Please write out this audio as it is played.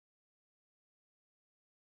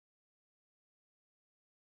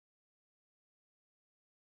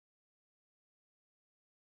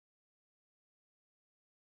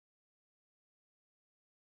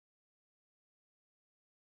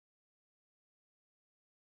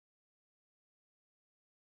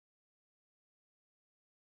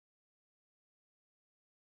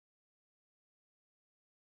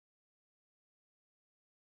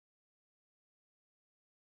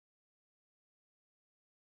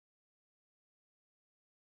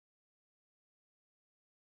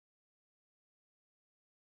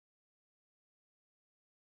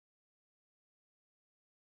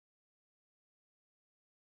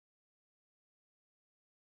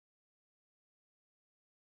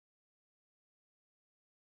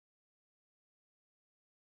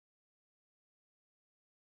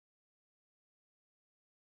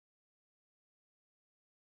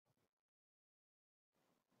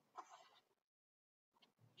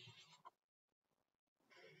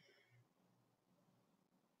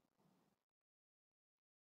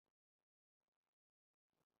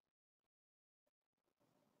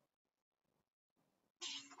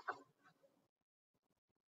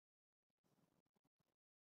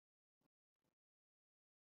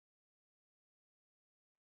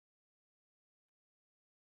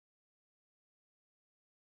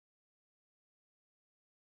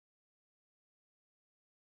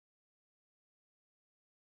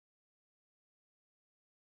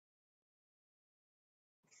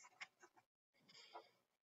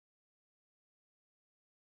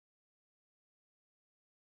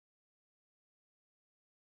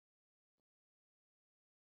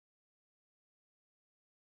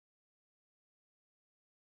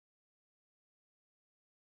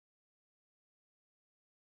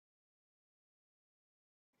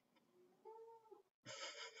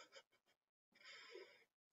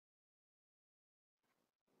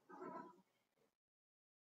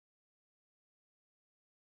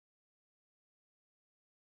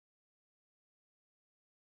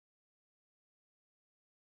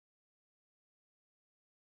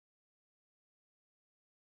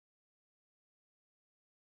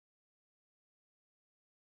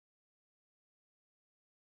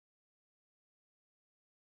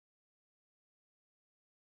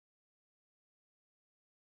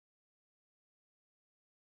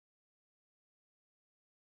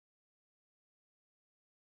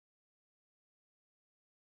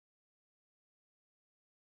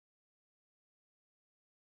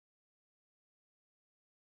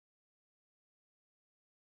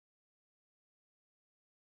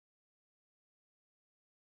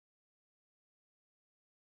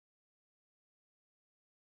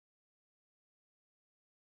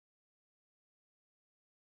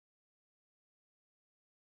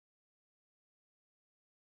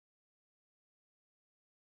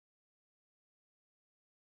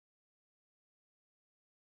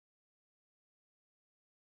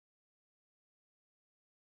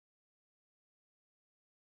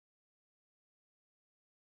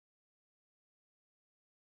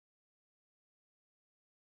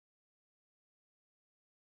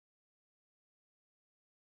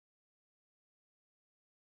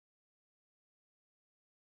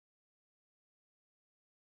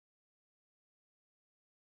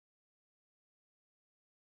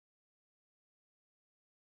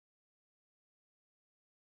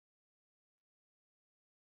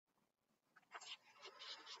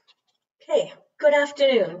Hey, good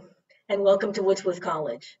afternoon, and welcome to Woodsworth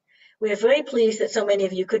College. We are very pleased that so many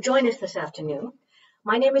of you could join us this afternoon.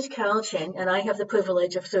 My name is Carol Chen, and I have the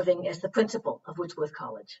privilege of serving as the principal of Woodsworth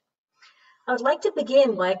College. I would like to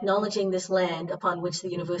begin by acknowledging this land upon which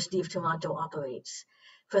the University of Toronto operates.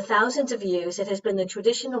 For thousands of years, it has been the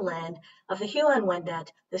traditional land of the Huron-Wendat,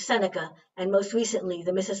 the Seneca, and most recently,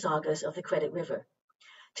 the Mississaugas of the Credit River.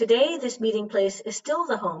 Today, this meeting place is still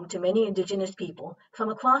the home to many Indigenous people from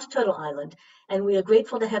across Turtle Island, and we are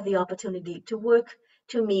grateful to have the opportunity to work,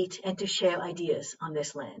 to meet, and to share ideas on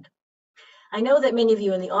this land. I know that many of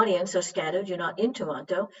you in the audience are scattered, you're not in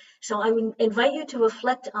Toronto, so I would invite you to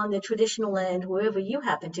reflect on the traditional land wherever you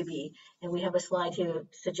happen to be, and we have a slide here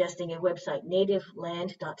suggesting a website,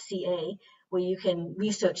 nativeland.ca, where you can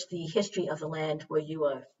research the history of the land where you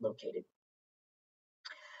are located.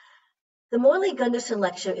 The Morley Gunderson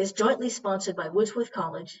Lecture is jointly sponsored by Woodsworth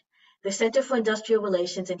College, the Center for Industrial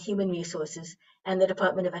Relations and Human Resources, and the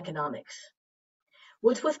Department of Economics.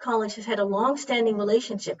 Woodsworth College has had a long-standing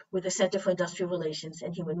relationship with the Center for Industrial Relations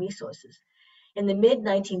and Human Resources. In the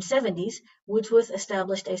mid-1970s, Woodsworth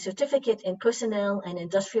established a certificate in personnel and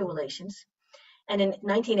industrial relations, and in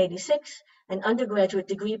 1986, an undergraduate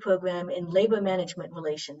degree program in labor management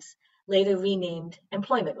relations, later renamed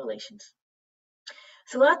employment relations.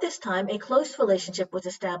 Throughout this time, a close relationship was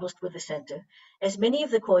established with the center, as many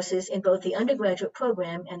of the courses in both the undergraduate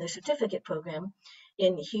program and the certificate program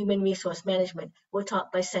in human resource management were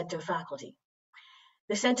taught by center faculty.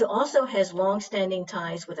 The center also has long-standing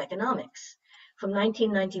ties with economics. From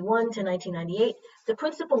 1991 to 1998, the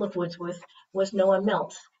principal of Woodsworth was Noah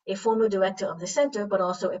Meltz, a former director of the center, but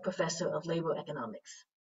also a professor of labor economics.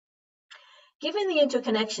 Given the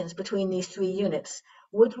interconnections between these three units,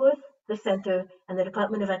 Woodsworth, the Center, and the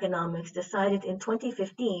Department of Economics decided in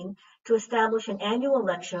 2015 to establish an annual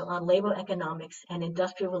lecture on labor economics and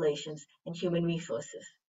industrial relations and human resources.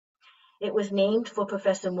 It was named for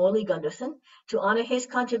Professor Morley Gunderson to honor his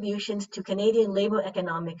contributions to Canadian labor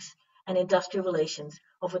economics and industrial relations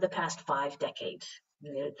over the past 5 decades.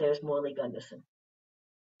 There's Morley Gunderson.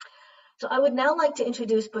 So I would now like to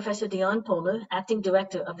introduce Professor Dion Poehler, Acting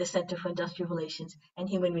Director of the Center for Industrial Relations and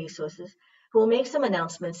Human Resources, who will make some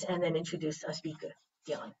announcements and then introduce our speaker,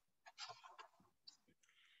 Dion.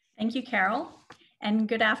 Thank you, Carol. And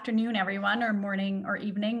good afternoon, everyone, or morning or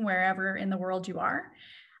evening, wherever in the world you are.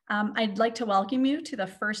 I'd like to welcome you to the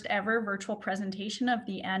first ever virtual presentation of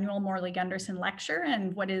the annual Morley Gunderson Lecture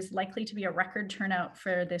and what is likely to be a record turnout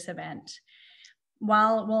for this event.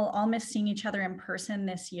 While we'll all miss seeing each other in person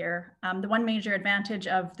this year, the one major advantage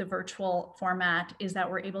of the virtual format is that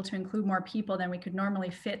we're able to include more people than we could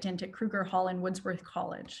normally fit into Kruger Hall in Woodsworth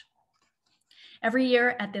College. Every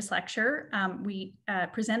year at this lecture, we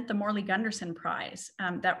present the Morley Gunderson Prize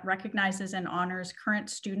that recognizes and honors current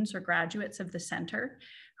students or graduates of the center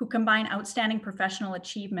who combine outstanding professional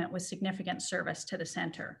achievement with significant service to the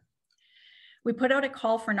center. We put out a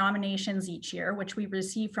call for nominations each year, which we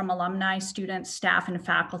receive from alumni, students, staff, and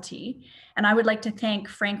faculty. And I would like to thank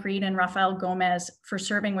Frank Reed and Rafael Gomez for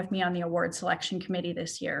serving with me on the award selection committee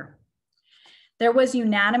this year. There was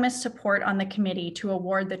unanimous support on the committee to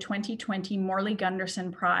award the 2020 Morley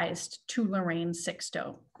Gunderson Prize to Lorraine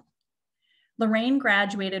Sixto. Lorraine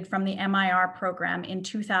graduated from the MIR program in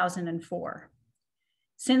 2004.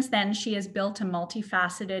 Since then, she has built a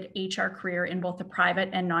multifaceted HR career in both the private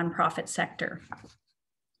and nonprofit sector.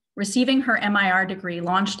 Receiving her MIR degree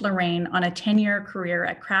launched Lorraine on a 10-year career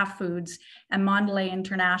at Kraft Foods and Mondelez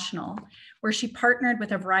International, where she partnered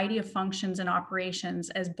with a variety of functions and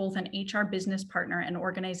operations as both an HR business partner and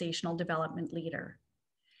organizational development leader.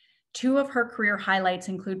 2 of her career highlights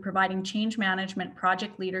include providing change management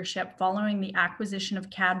project leadership following the acquisition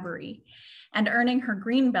of Cadbury, and earning her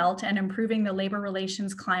green belt and improving the labor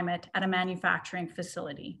relations climate at a manufacturing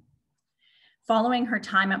facility. Following her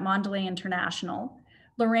time at Mondelez International,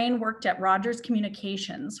 Lorraine worked at Rogers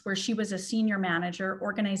Communications, where she was a senior manager,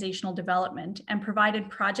 organizational development, and provided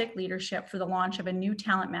project leadership for the launch of a new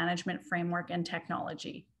talent management framework and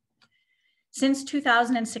technology. Since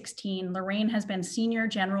 2016, Lorraine has been Senior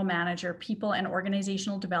General Manager, People and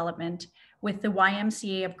Organizational Development with the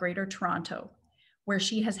YMCA of Greater Toronto, where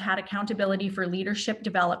she has had accountability for leadership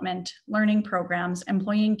development, learning programs,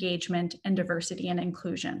 employee engagement, and diversity and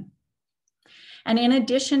inclusion. And in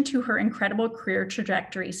addition to her incredible career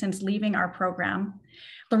trajectory since leaving our program,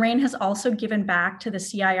 Lorraine has also given back to the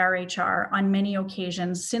CIRHR on many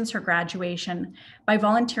occasions since her graduation by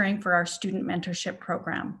volunteering for our student mentorship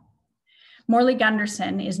program. Morley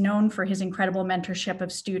Gunderson is known for his incredible mentorship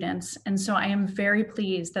of students, and so I am very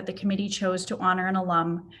pleased that the committee chose to honor an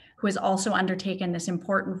alum who has also undertaken this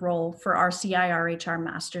important role for our CIRHR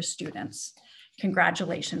master's students.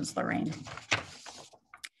 Congratulations, Lorraine.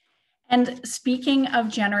 And speaking of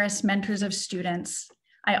generous mentors of students,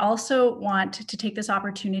 I also want to take this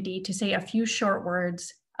opportunity to say a few short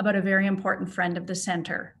words about a very important friend of the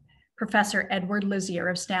center, Professor Edward Lazier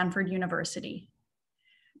of Stanford University.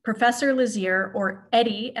 Professor Lazier, or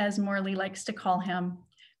Eddie, as Morley likes to call him,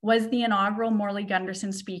 was the inaugural Morley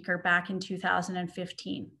Gunderson speaker back in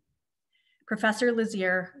 2015. Professor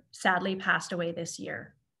Lazier sadly passed away this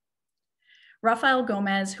year. Rafael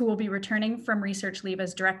Gomez, who will be returning from research leave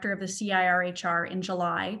as director of the CIRHR in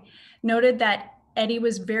July, noted that Eddie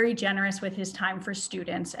was very generous with his time for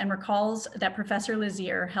students and recalls that Professor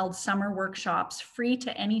Lazier held summer workshops free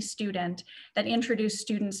to any student that introduced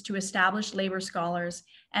students to established labor scholars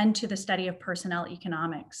and to the study of personnel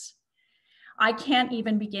economics. I can't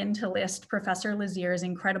even begin to list Professor Lazier's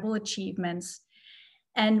incredible achievements,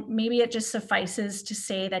 and maybe it just suffices to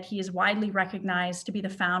say that he is widely recognized to be the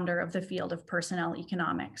founder of the field of personnel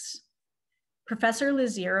economics. Professor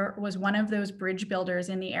Lazier was one of those bridge builders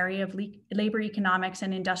in the area of labor economics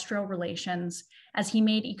and industrial relations, as he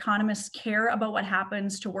made economists care about what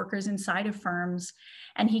happens to workers inside of firms,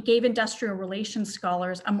 and he gave industrial relations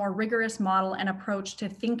scholars a more rigorous model and approach to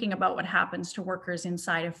thinking about what happens to workers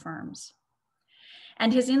inside of firms.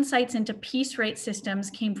 And his insights into piece rate systems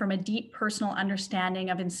came from a deep personal understanding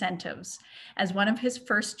of incentives, as one of his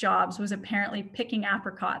first jobs was apparently picking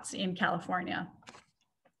apricots in California.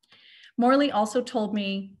 Morley also told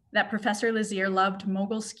me that Professor Lazier loved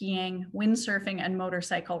mogul skiing, windsurfing, and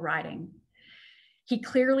motorcycle riding. He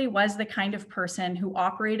clearly was the kind of person who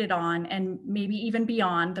operated on and maybe even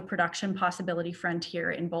beyond the production possibility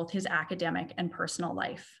frontier in both his academic and personal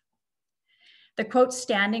life. The quote,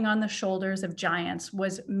 "standing on the shoulders of giants,"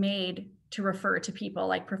 was made to refer to people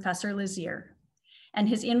like Professor Lazier, and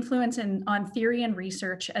his influence on theory and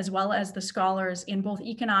research, as well as the scholars in both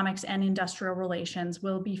economics and industrial relations,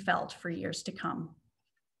 will be felt for years to come.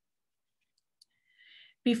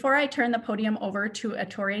 Before I turn the podium over to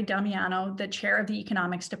Ettore Damiano, the chair of the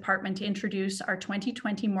economics department, to introduce our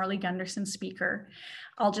 2020 Morley Gunderson speaker,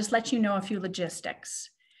 I'll just let you know a few logistics.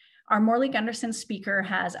 Our Morley Gunderson speaker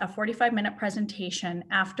has a 45-minute presentation,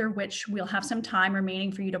 after which we'll have some time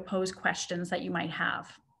remaining for you to pose questions that you might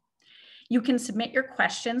have. You can submit your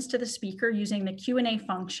questions to the speaker using the Q&A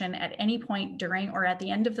function at any point during or at the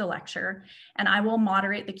end of the lecture, and I will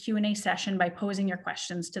moderate the Q&A session by posing your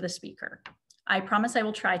questions to the speaker. I promise I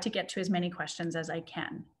will try to get to as many questions as I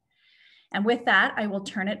can. And with that, I will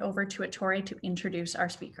turn it over to Ettore to introduce our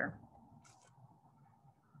speaker.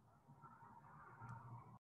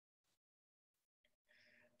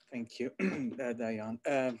 Thank you, Diane.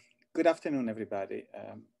 Good afternoon, everybody.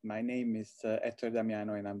 My name is Ettore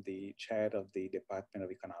Damiano, and I'm the chair of the Department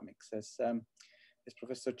of Economics. As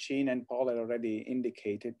Professor Chin and Paul had already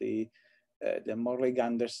indicated, the Morley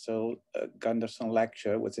Gunderson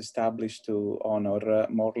lecture was established to honor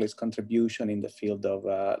Morley's contribution in the field of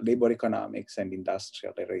labor economics and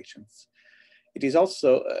industrial relations. It is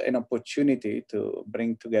also an opportunity to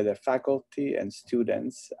bring together faculty and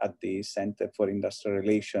students at the Center for Industrial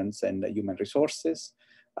Relations and Human Resources,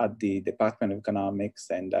 at the Department of Economics,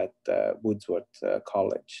 and at Woodsworth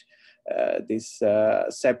College. These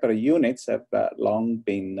separate units have long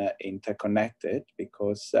been interconnected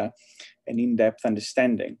because an in-depth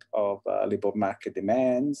understanding of labor market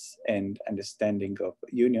demands and understanding of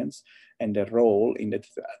unions and their role in the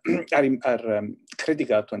are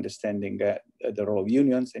critical to understanding the role of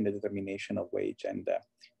unions in the determination of wage and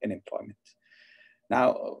employment.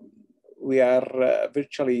 Now, we are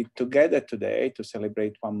virtually together today to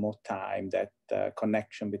celebrate one more time that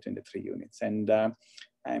connection between the three units. And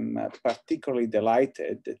I'm particularly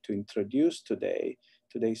delighted to introduce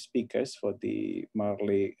today's speakers for the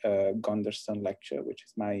Morley Gunderson lecture, which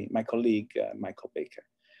is my colleague, Michael Baker.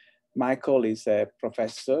 Michael is a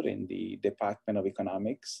professor in the Department of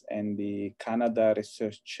Economics and the Canada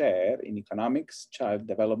Research Chair in Economics, Child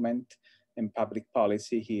Development, and Public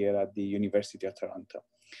Policy here at the University of Toronto.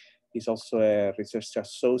 He's also a research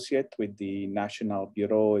associate with the National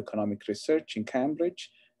Bureau of Economic Research in Cambridge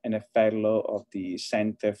and a fellow of the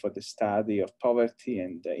Center for the Study of Poverty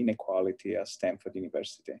and Inequality at Stanford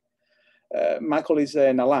University. Michael is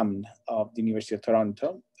an alum of the University of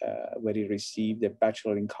Toronto, where he received a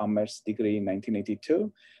Bachelor in Commerce degree in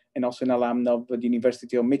 1982, and also an alum of the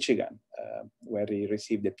University of Michigan, where he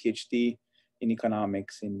received a PhD in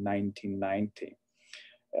economics in 1990.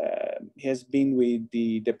 He has been with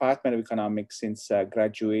the Department of Economics since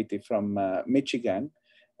graduated from Michigan,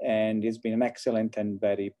 and he's been an excellent and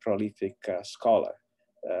very prolific scholar.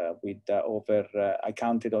 with I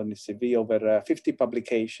counted on the CV, over 50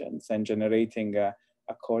 publications and generating,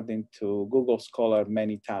 according to Google Scholar,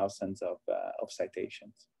 many thousands of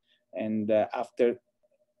citations. And after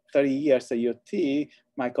 30 years at UT,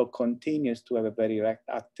 Michael continues to have a very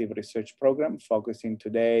active research program focusing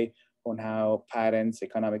today on how parents'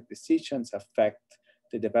 economic decisions affect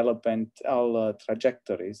the developmental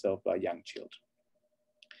trajectories of young children.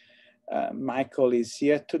 Michael is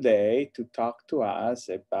here today to talk to us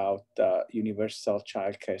about universal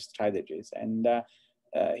childcare strategies. And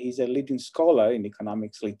he's a leading scholar in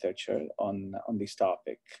economics literature on this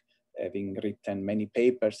topic, having written many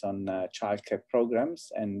papers on childcare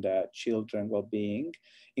programs and children well-being,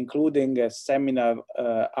 including a seminal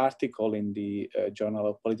article in the Journal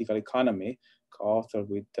of Political Economy, co-authored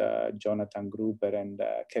with Jonathan Gruber and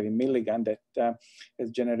Kevin Milligan, that has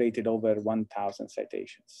generated over 1,000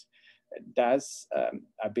 citations. Thus,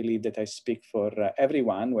 I believe that I speak for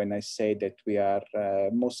everyone when I say that we are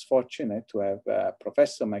most fortunate to have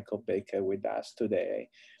Professor Michael Baker with us today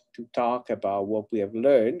to talk about what we have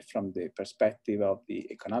learned from the perspective of the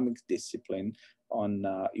economics discipline on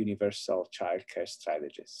universal childcare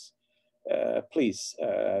strategies. Please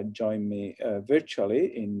join me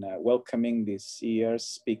virtually in welcoming this year's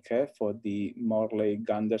speaker for the Morley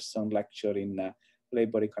Gunderson Lecture in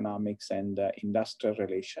Labor Economics and Industrial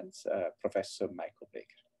Relations, Professor Michael Baker.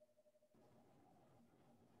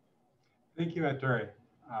 Thank you, Ettore.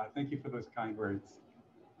 Thank you for those kind words.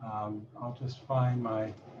 I'll just find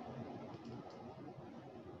my...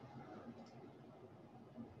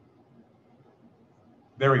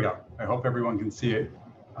 There we go. I hope everyone can see it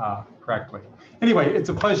correctly. Anyway, it's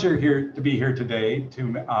a pleasure to be here today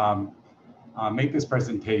to make this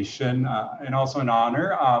presentation, and also an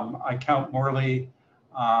honor. I count Morley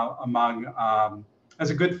as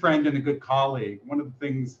a good friend and a good colleague. One of the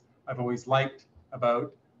things I've always liked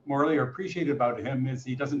about Morley or appreciated about him is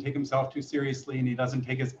he doesn't take himself too seriously, and he doesn't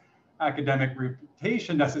take his academic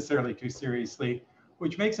reputation necessarily too seriously,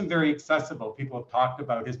 which makes him very accessible. People have talked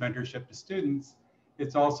about his mentorship to students.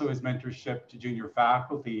 It's also his mentorship to junior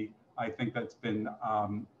faculty. I think that's been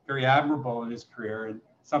very admirable in his career, and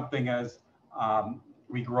something as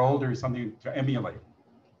we grow older, something to emulate.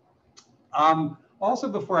 Also,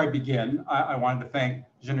 before I begin, I wanted to thank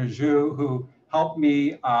Jenna Zhu, who helped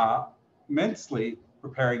me immensely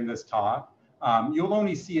preparing this talk. You'll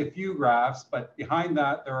only see a few graphs, but behind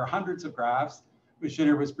that, there are hundreds of graphs which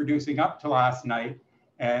Jenna was producing up to last night.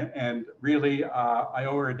 And really, I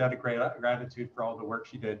owe her a debt of gratitude for all the work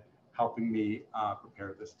she did helping me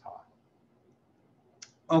prepare this talk.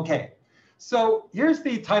 Okay, so here's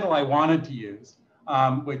the title I wanted to use,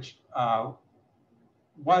 which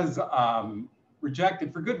was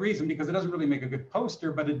rejected for good reason, because it doesn't really make a good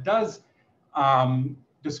poster, but it does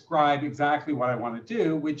describe exactly what I want to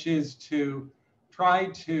do, which is to try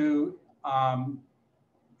to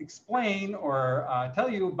explain or tell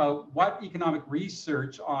you about what economic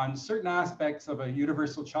research on certain aspects of a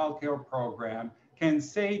universal childcare program can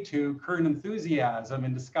say to current enthusiasm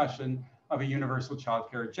and discussion of a universal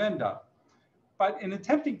childcare agenda. But in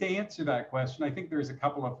attempting to answer that question, I think there's a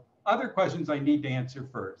couple of other questions I need to answer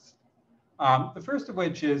first. The first of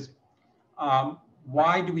which is,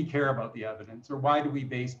 why do we care about the evidence, or why do we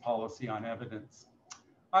base policy on evidence?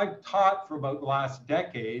 I've taught for about the last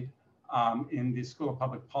decade in the School of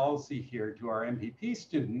Public Policy here to our MPP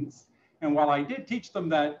students. And while I did teach them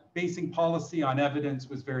that basing policy on evidence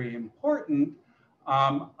was very important,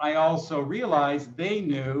 I also realized they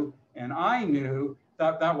knew, and I knew,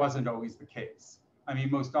 that that wasn't always the case. I mean,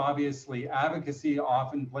 most obviously, advocacy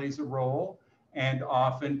often plays a role, and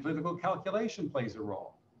often political calculation plays a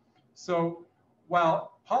role. So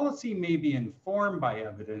while policy may be informed by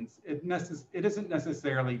evidence, it isn't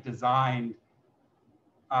necessarily designed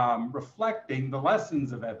reflecting the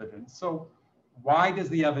lessons of evidence. So why does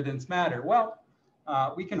the evidence matter? Well,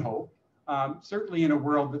 we can hope. Certainly in a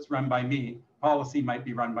world that's run by me, policy might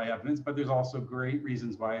be run by evidence, but there's also great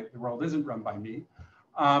reasons why the world isn't run by me.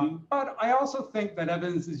 But I also think that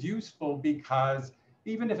evidence is useful because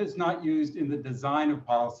even if it's not used in the design of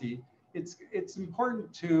policy, it's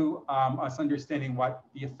important to us understanding what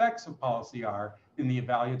the effects of policy are in the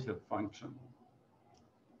evaluative function.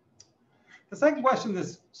 The second question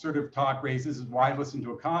this sort of talk raises is why listen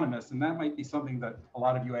to economists? And that might be something that a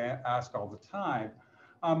lot of you ask all the time.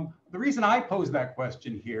 The reason I pose that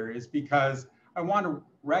question here is because I want to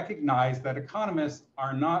recognize that economists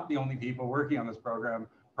are not the only people working on this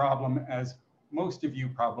problem, as most of you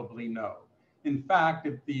probably know. In fact,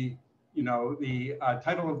 if the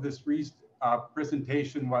title of this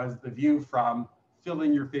presentation was The View from Fill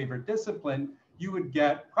in Your Favorite Discipline, you would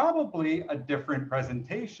get probably a different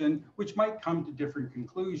presentation, which might come to different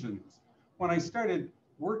conclusions. When I started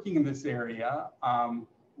working in this area,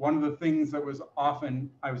 one of the things that I was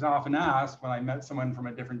often asked when I met someone from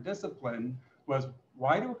a different discipline was,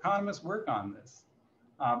 why do economists work on this?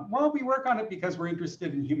 Well, we work on it because we're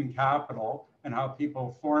interested in human capital and how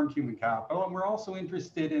people form human capital. And we're also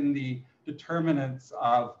interested in the determinants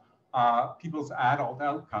of people's adult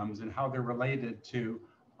outcomes and how they're related to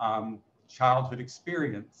childhood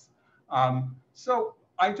experience. So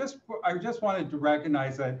I just wanted to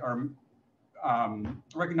recognize that, or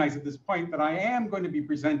recognize at this point that I am going to be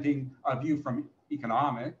presenting a view from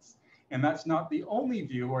economics, and that's not the only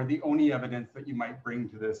view or the only evidence that you might bring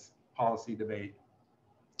to this policy debate.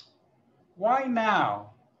 Why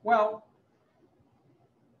now? Well,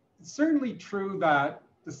 it's certainly true that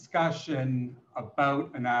discussion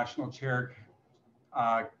about a national childcare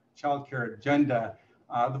agenda,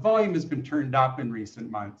 the volume has been turned up in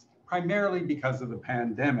recent months, primarily because of the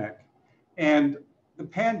pandemic. And the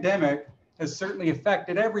pandemic has certainly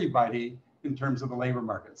affected everybody in terms of the labor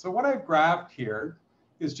market. So what I've graphed here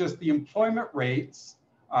is just the employment rates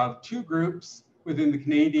of two groups within the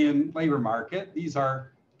Canadian labor market. These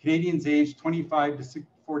are Canadians aged 25 to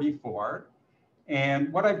 44.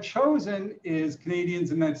 And what I've chosen is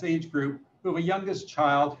Canadians in this age group who have a youngest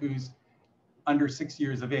child who's under 6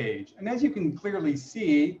 years of age. And as you can clearly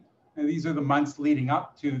see, and these are the months leading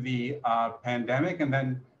up to the pandemic, and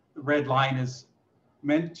then the red line is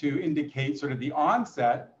meant to indicate sort of the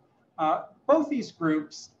onset. Both these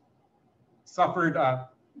groups suffered a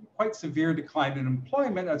quite severe decline in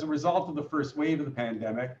employment as a result of the first wave of the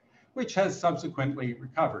pandemic, which has subsequently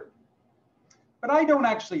recovered. But I don't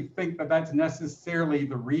actually think that that's necessarily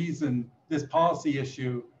the reason this policy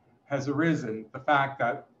issue has arisen, the fact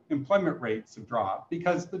that employment rates have dropped,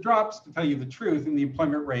 because the drops, to tell you the truth, in the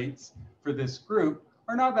employment rates for this group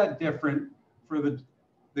are not that different for the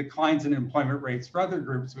declines in employment rates for other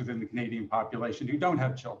groups within the Canadian population who don't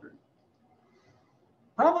have children.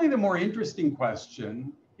 Probably the more interesting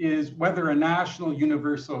question is whether a national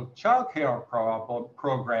universal childcare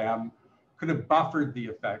program could have buffered the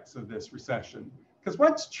effects of this recession. Because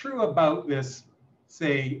what's true about this,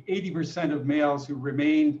 say, 80% of males who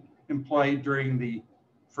remained employed during the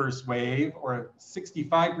first wave, or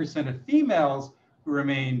 65% of females who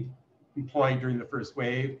remained employed during the first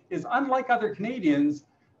wave, is unlike other Canadians,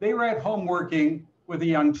 they were at home working with a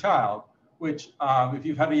young child, which if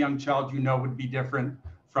you've had a young child, you know would be different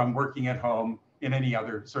from working at home in any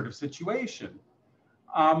other sort of situation.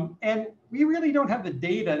 And we really don't have the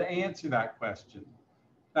data to answer that question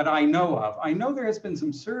that I know of. I know there has been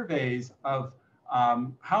some surveys of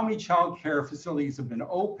how many childcare facilities have been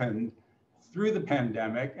opened through the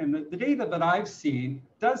pandemic. And the data that I've seen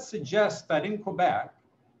does suggest that in Quebec,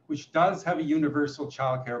 which does have a universal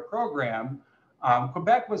childcare program,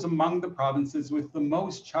 Quebec was among the provinces with the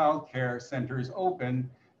most childcare centers open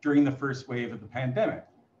during the first wave of the pandemic.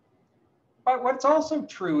 But what's also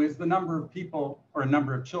true is the number of people, or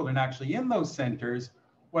number of children actually in those centers,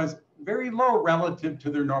 was very low relative to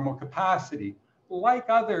their normal capacity, like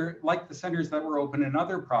the centers that were open in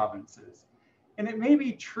other provinces. And it may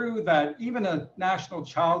be true that even a national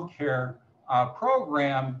childcare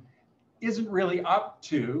program isn't really up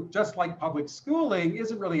to, just like public schooling,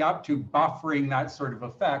 isn't really up to buffering that sort of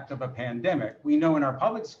effect of a pandemic. We know in our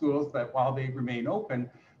public schools that while they remain open,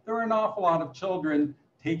 there are an awful lot of children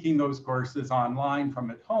taking those courses online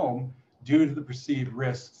from at home due to the perceived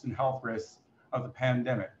risks and health risks of the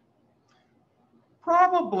pandemic.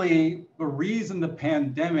 Probably the reason the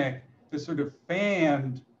pandemic has sort of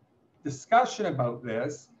fanned discussion about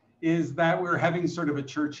this is that we're having sort of a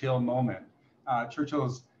Churchill moment.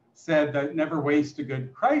 Churchill's said that never waste a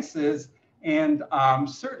good crisis, and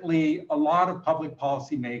certainly a lot of public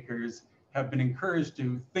policy makers have been encouraged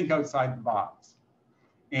to think outside the box.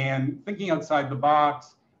 And thinking outside the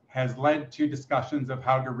box has led to discussions of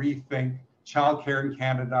how to rethink childcare in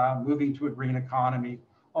Canada, moving to a green economy,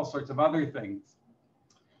 all sorts of other things.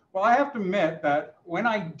 Well, I have to admit that when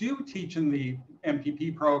I do teach in the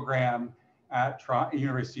MPP program at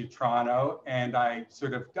University of Toronto, and I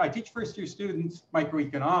teach first year students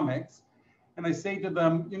microeconomics, and I say to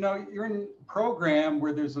them, you know, you're in a program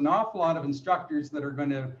where there's an awful lot of instructors that are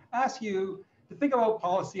going to ask you to think about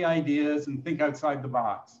policy ideas and think outside the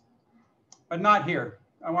box, but not here.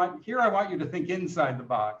 I want you to think inside the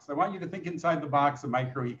box. I want you to think inside the box of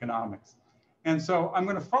microeconomics. And so I'm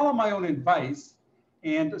going to follow my own advice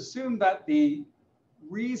and assume that the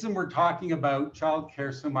reason we're talking about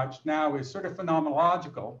childcare so much now is sort of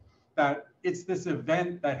phenomenological, that it's this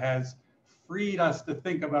event that has freed us to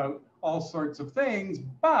think about all sorts of things,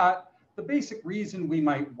 but the basic reason we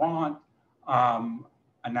might want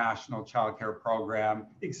a national childcare program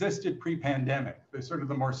existed pre-pandemic. There's sort of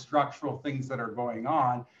the more structural things that are going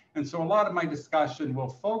on. And so a lot of my discussion will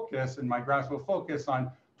focus, and my graphs will focus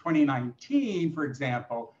on 2019, for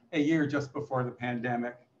example, a year just before the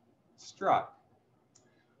pandemic struck.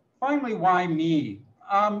 Finally, why me?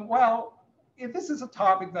 Well, this is a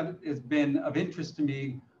topic that has been of interest to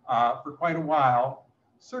me for quite a while,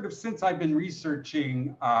 sort of since I've been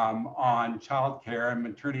researching on childcare and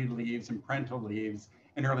maternity leaves and parental leaves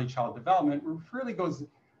and early child development, which really goes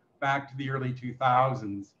back to the early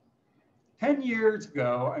 2000s. 10 years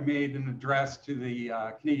ago, I made an address to the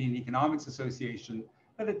Canadian Economics Association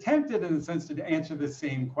that attempted, in a sense, to answer the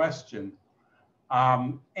same question.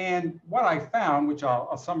 And what I found, which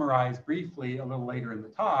I'll summarize briefly a little later in the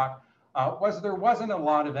talk, was there wasn't a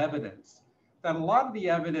lot of evidence. That a lot of the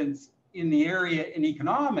evidence in the area in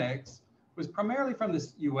economics was primarily from the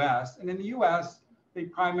US. And in the US, they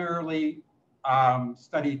primarily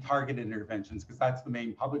studied targeted interventions because that's the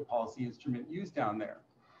main public policy instrument used down there.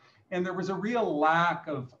 And there was a real lack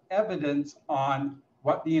of evidence on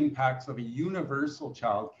what the impacts of a universal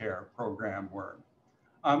child care program were.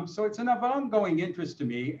 So it's of ongoing interest to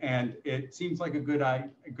me, and it seems like a good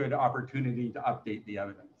opportunity to update the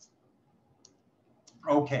evidence.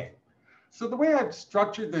 Okay, so the way I've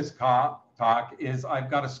structured this talk is I've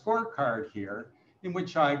got a scorecard here in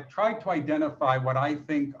which I've tried to identify what I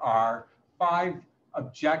think are 5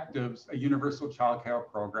 objectives a universal child care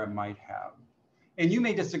program might have. And you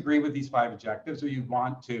may disagree with these 5 objectives, or you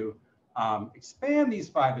want to expand these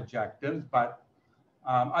 5 objectives, but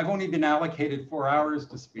I've only been allocated 4 hours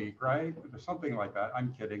to speak, right? Or something like that.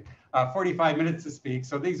 I'm kidding. 45 minutes to speak.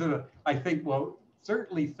 So these are, I think, will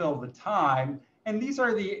certainly fill the time. And these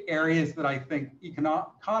are the areas that I think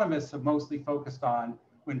economists have mostly focused on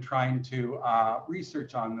when trying to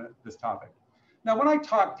research on this topic. Now, when I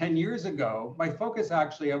talked 10 years ago, my focus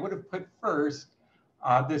actually, I would have put first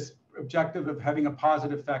this objective of having a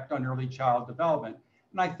positive effect on early child development.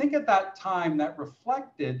 And I think at that time that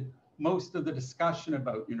reflected most of the discussion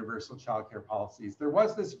about universal childcare policies. There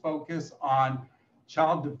was this focus on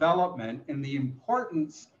child development and the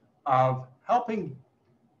importance of helping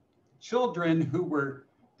children who were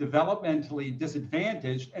developmentally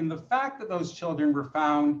disadvantaged, and the fact that those children were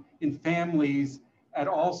found in families at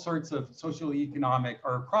all sorts of socioeconomic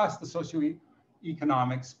or across the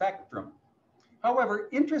socioeconomic spectrum. However,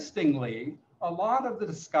 interestingly, a lot of the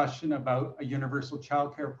discussion about a universal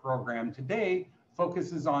childcare program today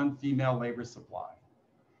focuses on female labor supply,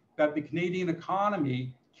 that the Canadian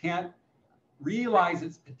economy can't realize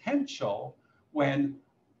its potential when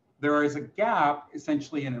there is a gap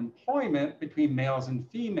essentially in employment between males and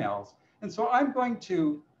females. And so I'm going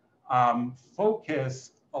to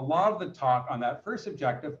focus a lot of the talk on that first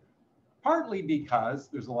objective, partly because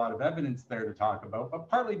there's a lot of evidence there to talk about, but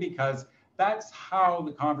partly because that's how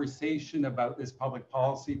the conversation about this public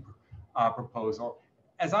policy proposal,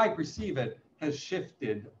 as I perceive it, has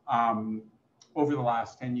shifted over the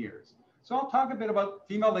last 10 years. So I'll talk a bit about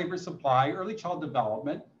female labor supply, early child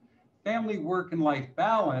development, family work and life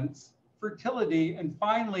balance, fertility, and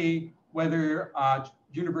finally, whether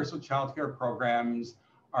universal child care programs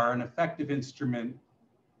are an effective instrument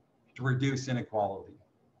to reduce inequality.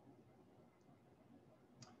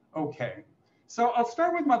 Okay, so I'll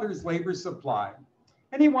start with mother's labor supply.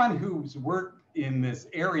 Anyone who's worked in this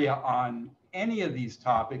area on any of these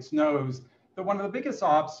topics knows that one of the biggest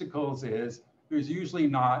obstacles is there's usually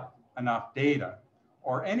not enough data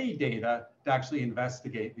or any data to actually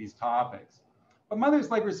investigate these topics. But mother's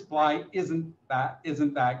labor supply isn't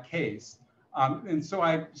that case. And so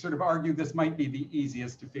I sort of argue this might be the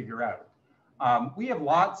easiest to figure out. We have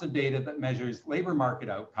lots of data that measures labor market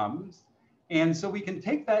outcomes. And so we can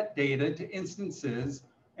take that data to instances,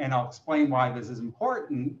 and I'll explain why this is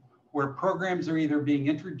important, where programs are either being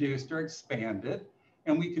introduced or expanded,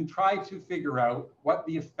 and we can try to figure out what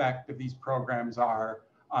the effect of these programs are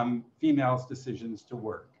on females' decisions to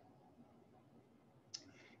work.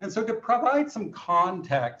 And so to provide some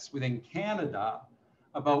context within Canada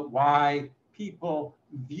about why people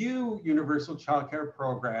view universal childcare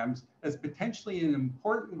programs as potentially an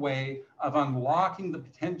important way of unlocking the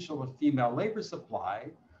potential of female labor supply,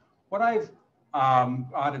 what I've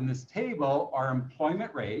got in this table are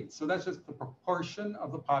employment rates. So that's just the proportion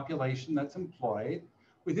of the population that's employed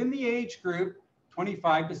within the age group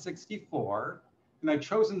 25 to 64. And I've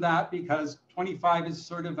chosen that because 25 is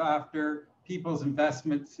sort of after people's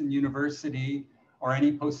investments in university or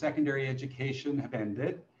any post-secondary education have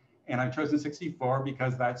ended. And I've chosen 64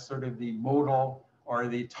 because that's sort of the modal or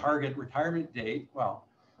the target retirement date. Well,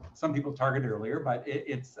 some people target earlier, but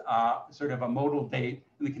it's sort of a modal date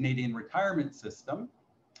in the Canadian retirement system.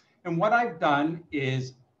 And what I've done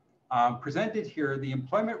is presented here the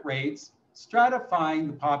employment rates stratifying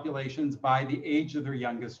the populations by the age of their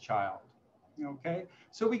youngest child. Okay,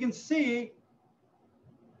 so we can see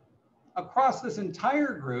across this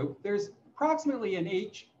entire group, there's approximately an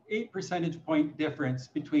 8 percentage point difference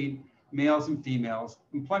between males and females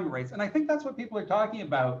employment rates. And I think that's what people are talking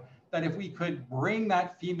about, that if we could bring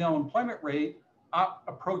that female employment rate up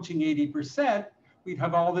approaching 80%, we'd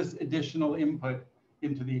have all this additional input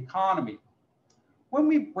into the economy. When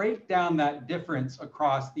we break down that difference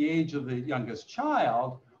across the age of the youngest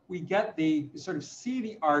child, we get the sort of see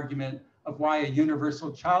the argument of why a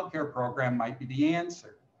universal childcare program might be the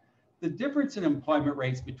answer. The difference in employment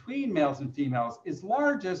rates between males and females is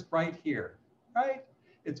largest right here, right?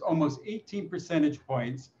 It's almost 18 percentage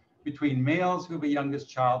points between males who have a youngest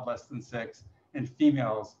child less than 6 and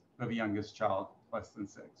females who have a youngest child less than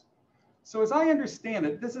 6. So as I understand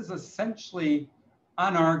it, this is essentially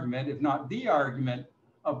an argument, if not the argument,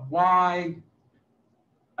 of why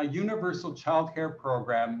a universal childcare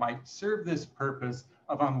program might serve this purpose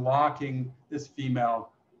of unlocking this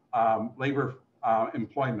female labor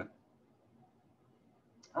employment.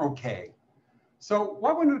 Okay, so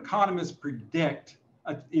what would an economist predict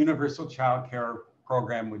a universal childcare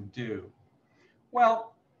program would do?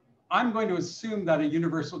 Well, I'm going to assume that a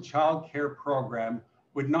universal childcare program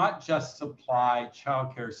would not just supply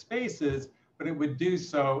childcare spaces, but it would do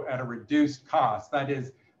so at a reduced cost. That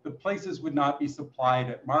is, the places would not be supplied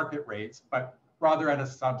at market rates, but rather at a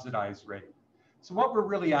subsidized rate. So what we're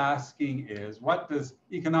really asking is, what does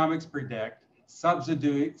economics predict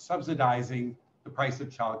subsidizing the price of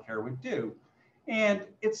childcare would do? And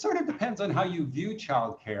it sort of depends on how you view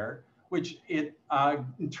childcare, which it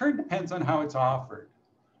in turn depends on how it's offered.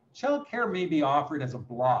 Childcare may be offered as a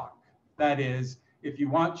block. That is, if you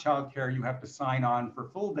want childcare, you have to sign on for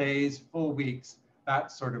full days, full weeks,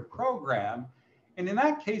 that sort of program. And in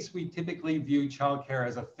that case, we typically view childcare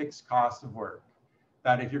as a fixed cost of work.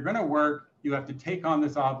 That if you're going to work, you have to take on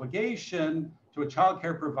this obligation to a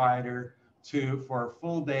childcare provider for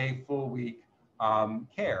full day, full week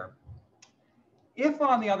care. If,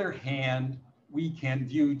 on the other hand, we can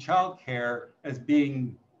view childcare as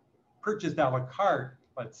being purchased a la carte,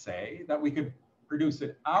 let's say, that we could produce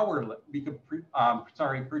it hourly,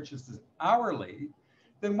 purchase this hourly,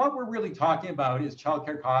 then what we're really talking about is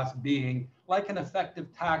childcare costs being like an effective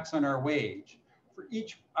tax on our wage. For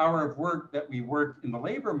each hour of work that we work in the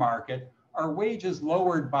labor market, our wage is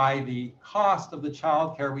lowered by the cost of the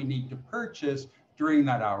childcare we need to purchase during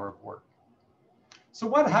that hour of work. So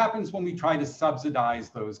what happens when we try to subsidize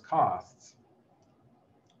those costs?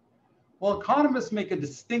 Well, economists make a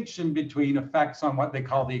distinction between effects on what they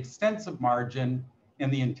call the extensive margin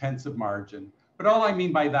and the intensive margin. But all I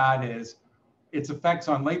mean by that is its effects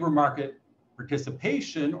on labor market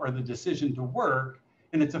participation or the decision to work,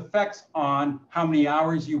 and its effects on how many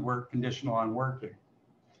hours you work conditional on working.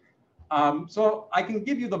 So I can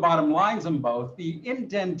give you the bottom lines on both. The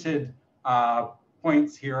indented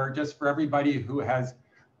points here are just for everybody who has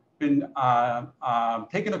been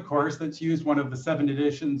taken a course that's used one of the 7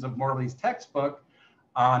 editions of Morley's textbook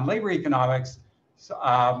on labor economics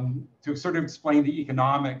to sort of explain the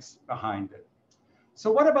economics behind it.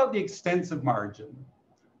 So what about the extensive margin?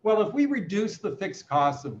 Well, if we reduce the fixed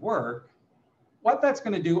costs of work, what that's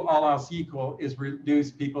going to do, all else equal, is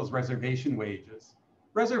reduce people's reservation wages.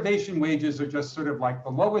 Reservation wages are just sort of like the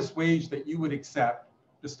lowest wage that you would accept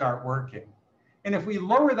to start working. And if we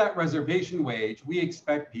lower that reservation wage, we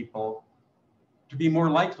expect people to be more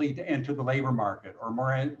likely to enter the labor market or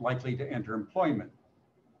more likely to enter employment.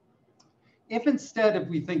 If instead, if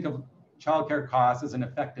we think of childcare costs as an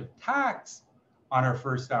effective tax on our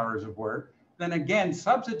first hours of work, then again,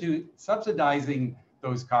 subsidizing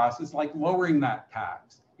those costs is like lowering that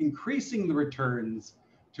tax, increasing the returns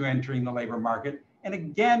to entering the labor market. And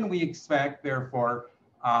again, we expect, therefore,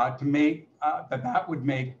 to make that would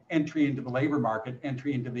make entry into the labor market,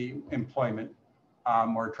 entry into the employment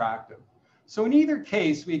more attractive. So in either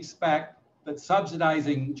case, we expect that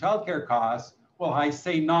subsidizing childcare costs, well, I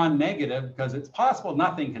say non-negative because it's possible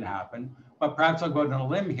nothing can happen, but perhaps I'll go on a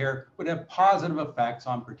limb here, would have positive effects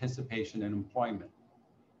on participation in employment.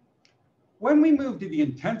 When we move to the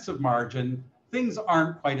intensive margin, things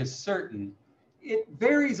aren't quite as certain. It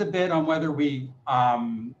varies a bit on whether we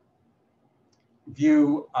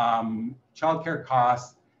view childcare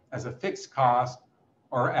costs as a fixed cost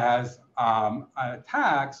or as a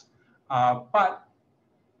tax, but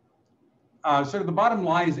sort of the bottom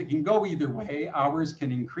line is it can go either way. Hours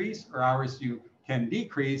can increase or hours can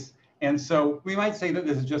decrease. And so we might say that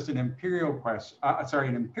this is just an empirical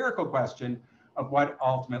question of what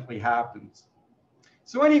ultimately happens.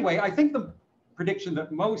 So anyway, I think the prediction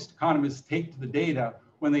that most economists take to the data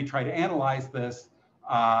when they try to analyze this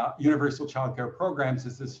universal childcare programs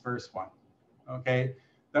is this first one, okay?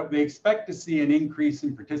 That they expect to see an increase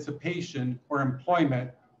in participation or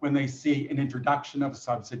employment when they see an introduction of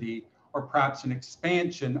subsidy or perhaps an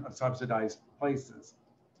expansion of subsidized places.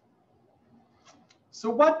 So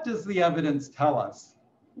what does the evidence tell us?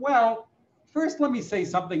 Well, first let me say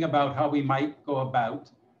something about how we might go about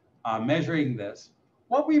measuring this.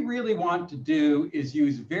 What we really want to do is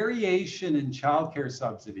use variation in childcare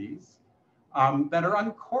subsidies that are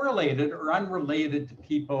uncorrelated or unrelated to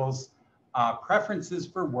people's preferences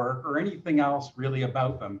for work or anything else really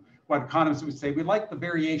about them. What economists would say, we'd like the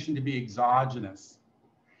variation to be exogenous.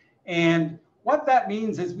 And what that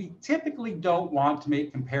means is we typically don't want to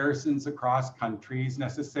make comparisons across countries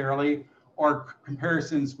necessarily, or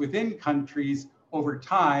comparisons within countries over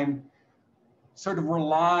time, sort of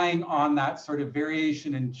relying on that sort of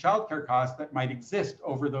variation in childcare costs that might exist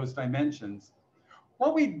over those dimensions.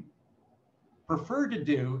 What we prefer to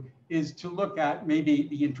do is to look at maybe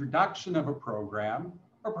the introduction of a program,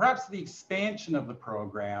 or perhaps the expansion of the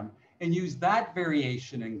program, and use that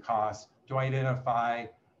variation in costs to identify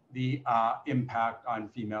the impact on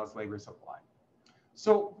females' labor supply.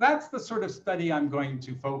 So that's the sort of study I'm going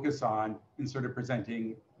to focus on in sort of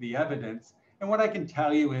presenting the evidence. And what I can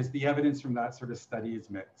tell you is the evidence from that sort of study is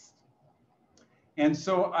mixed. And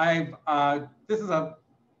so this is a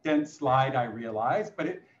dense slide, I realize,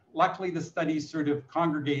 but luckily the studies sort of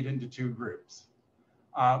congregate into two groups.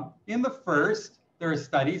 In the first, there are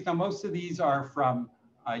studies. Now, most of these are from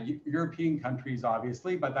European countries,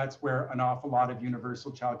 obviously, but that's where an awful lot of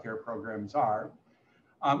universal childcare programs are.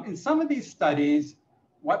 In some of these studies,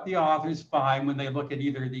 what the authors find when they look at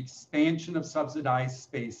either the expansion of subsidized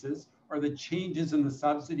spaces or the changes in the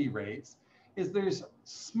subsidy rates is there's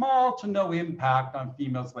small to no impact on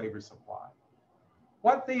females' labor supply.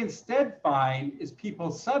 What they instead find is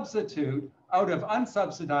people substitute out of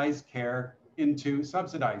unsubsidized care into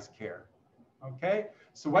subsidized care, okay?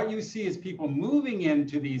 So what you see is people moving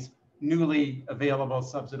into these newly available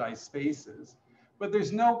subsidized spaces, but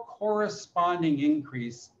there's no corresponding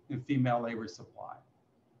increase in female labor supply.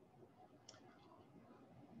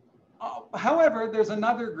 However, there's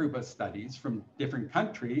another group of studies from different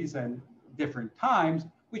countries and different times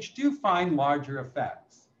which do find larger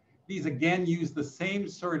effects. These again use the same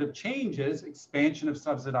sort of changes, expansion of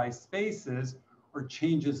subsidized spaces or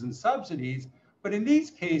changes in subsidies, but in these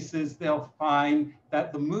cases, they'll find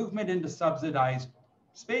that the movement into subsidized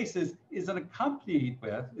spaces is accompanied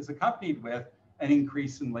with an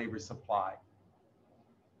increase in labor supply.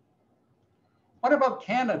 What about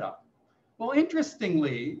Canada? Well,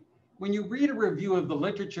 interestingly, when you read a review of the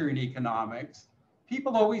literature in economics,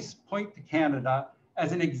 people always point to Canada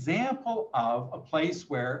as an example of a place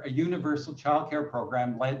where a universal childcare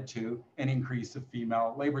program led to an increase of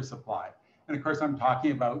female labor supply. And of course, I'm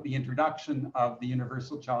talking about the introduction of the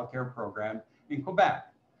universal childcare program in Quebec.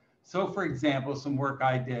 So for example, some work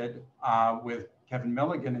I did with Kevin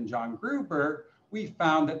Milligan and John Gruber, we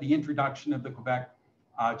found that the introduction of the Quebec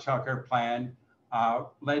childcare plan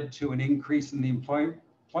led to an increase in the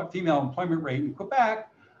female employment rate in Quebec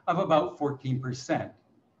of about 14%.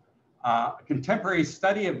 A contemporary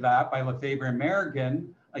study of that by Lefebvre and Merrigan,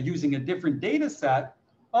 using a different data set,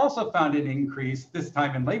 also found an increase, this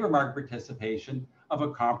time in labor market participation, of a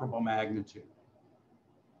comparable magnitude.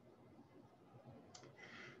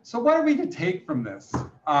 So what are we to take from this?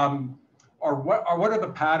 Or what are the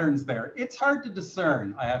patterns there? It's hard to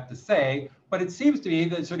discern, I have to say, but it seems to me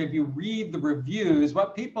that sort of if you read the reviews,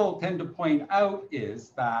 what people tend to point out is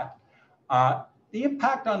that the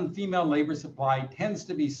impact on female labor supply tends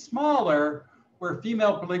to be smaller where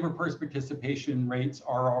female labor force participation rates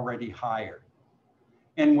are already higher.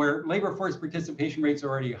 And where labor force participation rates are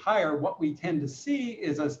already higher, what we tend to see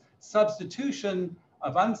is a substitution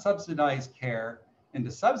of unsubsidized care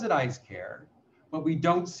into subsidized care, but we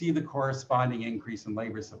don't see the corresponding increase in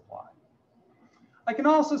labor supply. I can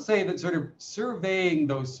also say that sort of surveying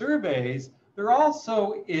those surveys, there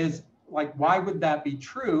also is like, why would that be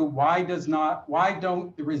true? Why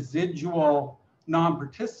don't the residual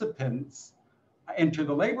non-participants enter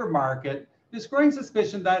the labor market? There's growing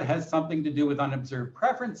suspicion that has something to do with unobserved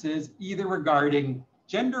preferences, either regarding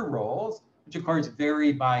gender roles, which of course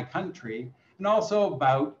vary by country, and also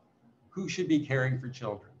about who should be caring for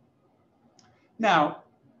children. Now,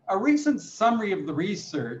 a recent summary of the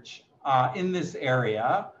research in this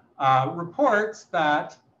area reports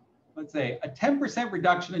that, let's say, a 10%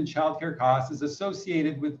 reduction in childcare costs is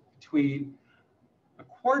associated with between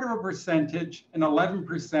 0.25% and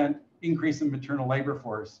 11% increase in maternal labor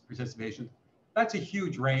force participation. That's a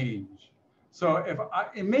huge range. So if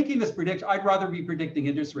in making this prediction, I'd rather be predicting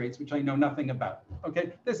interest rates, which I know nothing about.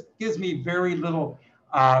 Okay, this gives me very little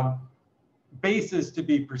basis to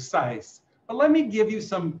be precise. But let me give you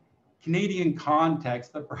some Canadian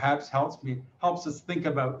context that perhaps helps us think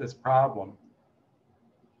about this problem.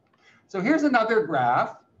 So here's another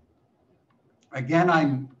graph. Again,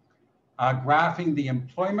 I'm graphing the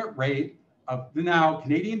employment rate of now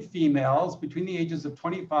Canadian females between the ages of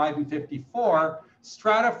 25 and 54,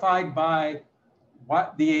 stratified by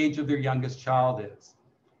what the age of their youngest child is.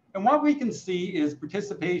 And what we can see is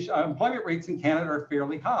employment rates in Canada are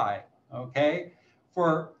fairly high, okay?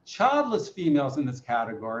 For childless females in this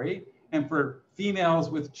category, and for females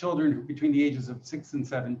with children between the ages of 6 and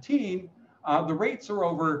 17, the rates are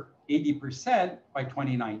over 80% by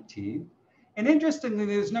 2019. And interestingly,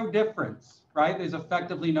 there's no difference, right? There's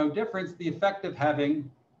effectively no difference. The effect of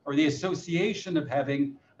having, or the association of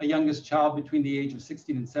having a youngest child between the age of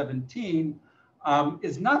 16 and 17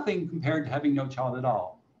 is nothing compared to having no child at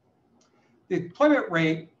all. The employment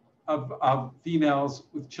rate of females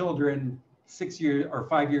with children 6 years or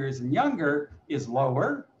 5 years and younger is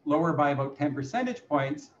lower by about 10 percentage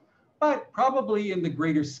points, but probably in the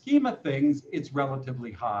greater scheme of things, it's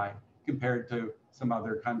relatively high compared to some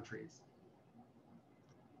other countries.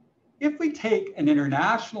 If we take an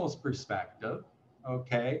internationalist perspective,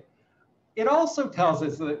 okay, it also tells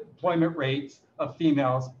us that employment rates of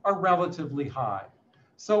females are relatively high.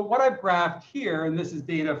 So what I've graphed here, and this is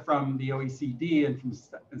data from the OECD and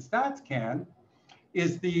from StatsCan,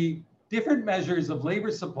 is the different measures of labor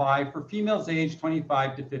supply for females aged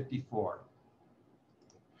 25 to 54.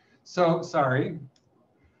 So, sorry.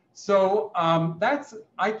 So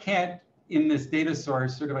I can't, in this data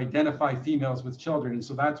source, sort of identify females with children. And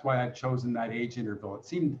so that's why I've chosen that age interval. It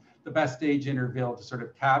seemed the best age interval to sort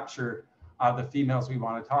of capture the females we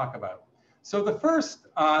want to talk about. So the first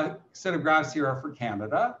set of graphs here are for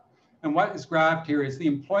Canada. And what is graphed here is the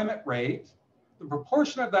employment rate, the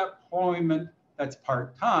proportion of that employment that's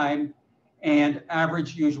part-time, and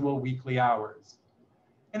average usual weekly hours.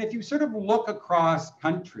 And if you sort of look across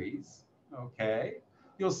countries, okay,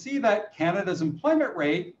 you'll see that Canada's employment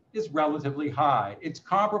rate is relatively high. It's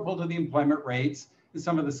comparable to the employment rates in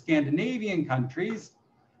some of the Scandinavian countries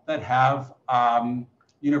that have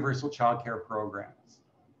universal childcare programs.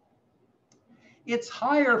 It's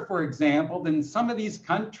higher, for example, than some of these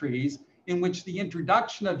countries in which the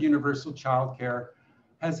introduction of universal childcare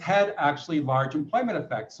has had actually large employment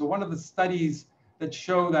effects. So one of the studies that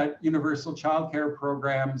show that universal childcare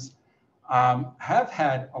programs have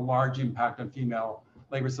had a large impact on female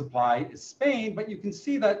labor supply is Spain, but you can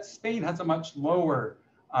see that Spain has a much lower,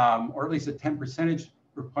 or at least a 10 percentage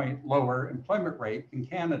point lower employment rate than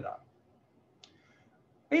Canada.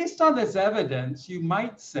 Based on this evidence, you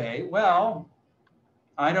might say, well,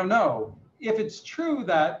 I don't know. If it's true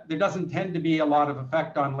that there doesn't tend to be a lot of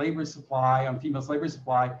effect on labor supply, on females' labor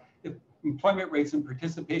supply, if employment rates and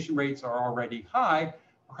participation rates are already high,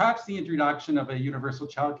 perhaps the introduction of a universal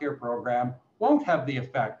childcare program won't have the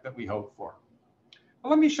effect that we hope for. But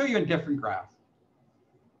let me show you a different graph.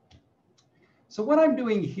 So what I'm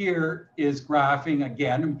doing here is graphing,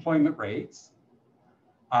 again, employment rates.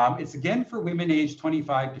 It's again for women aged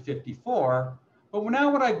 25 to 54, but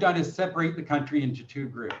now what I've done is separate the country into two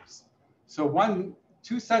groups. So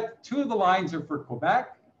two of the lines are for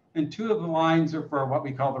Quebec, and two of the lines are for what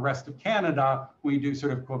we call the rest of Canada. We do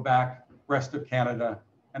sort of Quebec, rest of Canada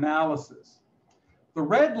analysis. The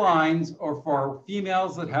red lines are for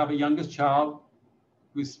females that have a youngest child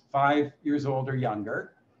who's 5 years old or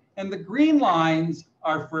younger. And the green lines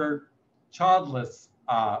are for childless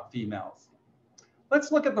females.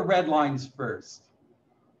 Let's look at the red lines first.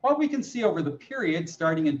 What we can see over the period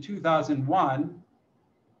starting in 2001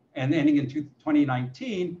 and ending in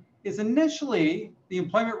 2019 is initially the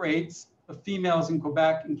employment rates of females in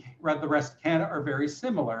Quebec and the rest of Canada are very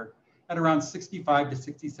similar at around 65 to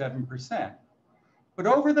 67%. But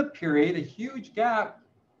over the period, a huge gap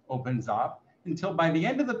opens up until by the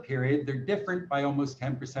end of the period, they're different by almost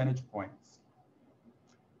 10 percentage points.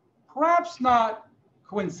 Perhaps not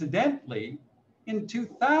coincidentally, in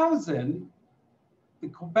 2000, the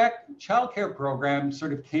Quebec childcare program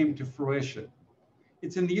sort of came to fruition.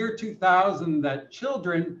 It's in the year 2000 that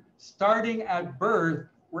children starting at birth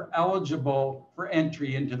were eligible for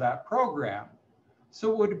entry into that program.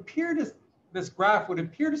 So it would appear to, this graph would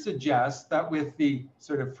appear to suggest that with the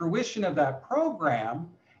sort of fruition of that program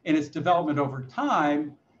and its development over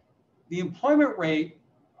time, the employment rate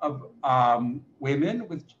of women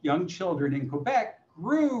with young children in Quebec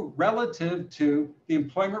grew relative to the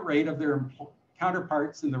employment rate of their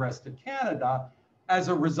counterparts in the rest of Canada as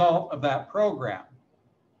a result of that program.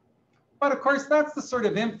 But of course, that's the sort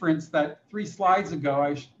of inference that 3 slides ago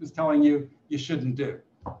I was telling you you shouldn't do,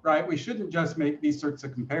 right? We shouldn't just make these sorts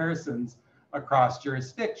of comparisons across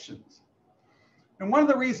jurisdictions. And one of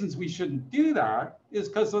the reasons we shouldn't do that is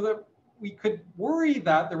because we could worry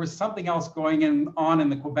that there was something else going on in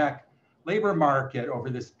the Quebec labor market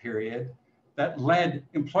over this period that led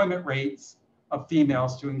employment rates of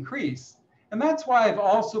females to increase. And that's why I've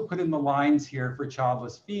also put in the lines here for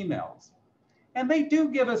childless females. And they do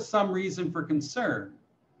give us some reason for concern.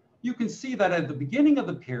 You can see that at the beginning of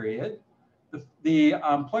the period, the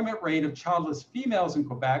employment rate of childless females in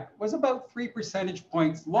Quebec was about 3 percentage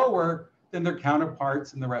points lower than their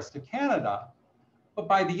counterparts in the rest of Canada. But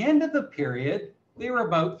by the end of the period, they were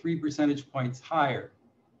about 3 percentage points higher.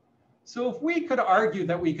 So if we could argue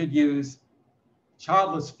that we could use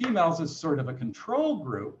childless females as sort of a control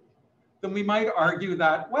group, then we might argue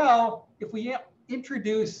that, well, if we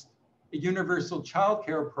introduced a universal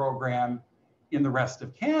childcare program in the rest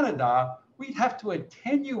of Canada, we'd have to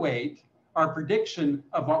attenuate our prediction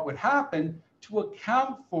of what would happen to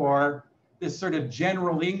account for this sort of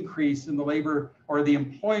general increase in the labor or the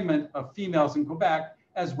employment of females in Quebec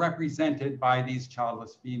as represented by these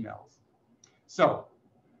childless females. So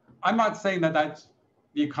I'm not saying that that's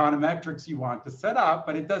the econometrics you want to set up,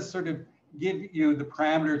 but it does sort of give you the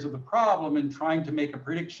parameters of the problem in trying to make a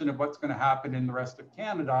prediction of what's going to happen in the rest of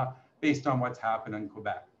Canada based on what's happened in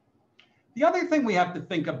Quebec. The other thing we have to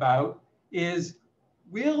think about is,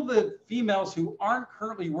 will the females who aren't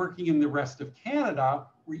currently working in the rest of Canada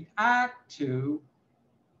react to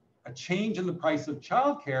a change in the price of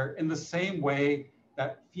childcare in the same way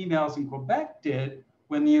that females in Quebec did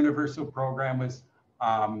when the universal program was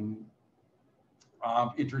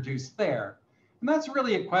introduced there? And that's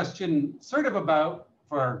really a question sort of about,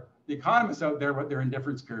 for the economists out there, what their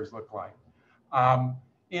indifference curves look like.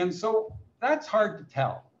 And so that's hard to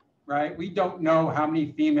tell, right? We don't know how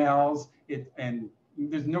many females, and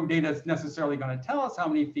there's no data that's necessarily going to tell us how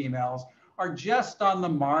many females are just on the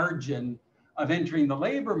margin of entering the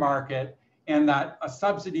labor market and that a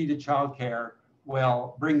subsidy to childcare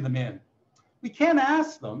will bring them in. We can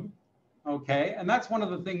ask them, okay? And that's one of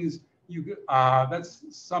the things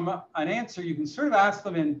an answer you can sort of ask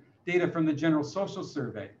them in data from the General Social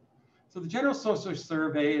Survey. So the General Social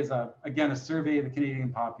Survey is, again, a survey of the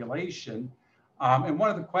Canadian population. And one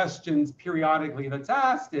of the questions periodically that's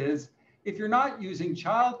asked is, if you're not using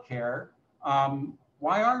childcare,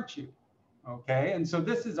 why aren't you? Okay, and so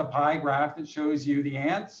this is a pie graph that shows you the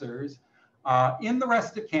answers in the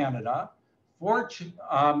rest of Canada for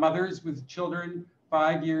mothers with children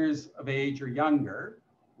 5 years of age or younger,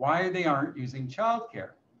 why they aren't using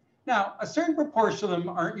childcare. Now, a certain proportion of them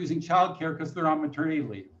aren't using childcare because they're on maternity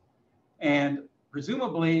leave. And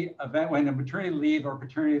presumably, when a maternity leave or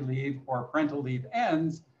paternity leave or parental leave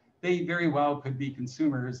ends, they very well could be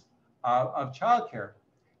consumers of childcare.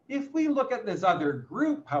 If we look at this other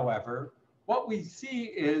group, however, what we see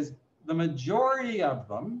is the majority of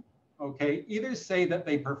them, okay, either say that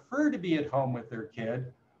they prefer to be at home with their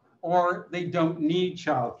kid or they don't need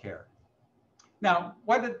childcare. Now,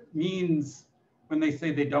 what it means when they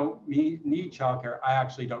say they don't need childcare, I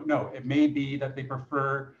actually don't know. It may be that they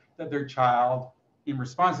prefer that their child, in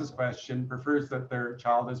response to this question, prefers that their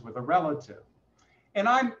child is with a relative. And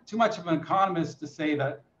I'm too much of an economist to say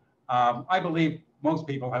that I believe most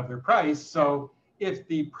people have their price. So if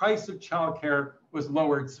the price of childcare was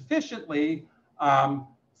lowered sufficiently,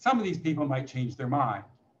 some of these people might change their mind,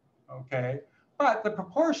 okay? But the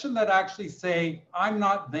proportion that actually say, I'm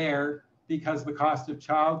not there because the cost of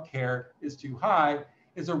childcare is too high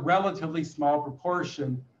is a relatively small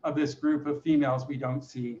proportion of this group of females we don't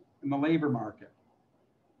see in the labor market.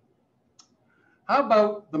 How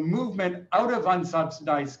about the movement out of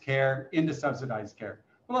unsubsidized care into subsidized care?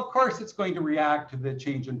 Well, of course, it's going to react to the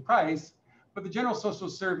change in price, but the General Social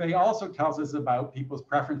Survey also tells us about people's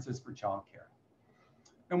preferences for childcare.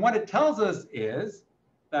 And what it tells us is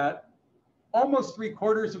that almost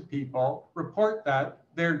 3/4 of people report that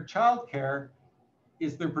their childcare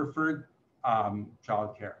is their preferred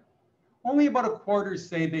childcare. Only about 1/4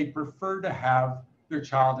 say they prefer to have their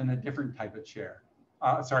child in a different type of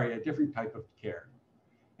a different type of care.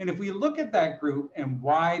 And if we look at that group and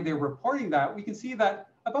why they're reporting that, we can see that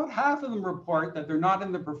about half of them report that they're not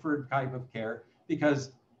in the preferred type of care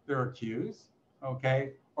because there are queues,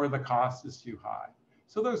 okay, or the cost is too high.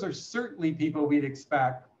 So those are certainly people we'd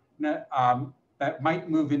expect that might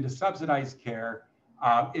move into subsidized care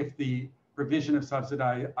if the provision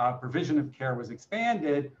of care was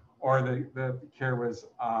expanded, or the care was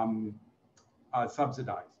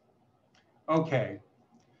subsidized. Okay,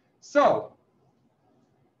 so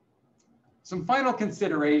some final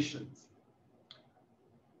considerations.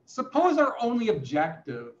 Suppose our only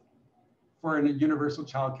objective for a universal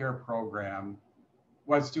child care program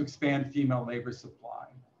was to expand female labor supply.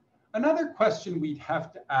 Another question we'd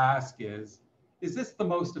have to ask is this the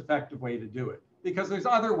most effective way to do it? Because there's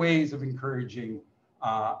other ways of encouraging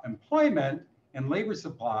employment and labor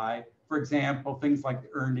supply, for example, things like the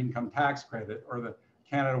Earned Income Tax Credit or the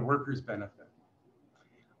Canada Workers Benefit.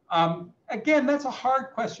 Again, that's a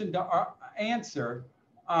hard question to answer,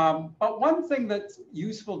 but one thing that's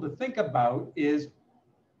useful to think about is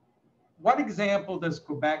what example does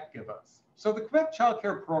Quebec give us? So the Quebec Child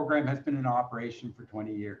Care Program has been in operation for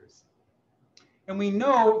 20 years. And we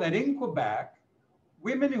know that in Quebec,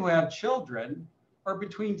 women who have children are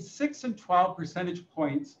between 6 and 12 percentage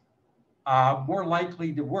points more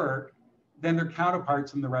likely to work than their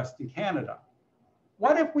counterparts in the rest of Canada.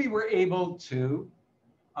 What if we were able to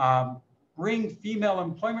bring female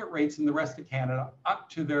employment rates in the rest of Canada up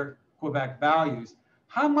to their Quebec values?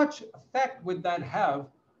 How much effect would that have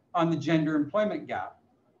on the gender employment gap?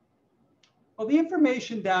 Well, the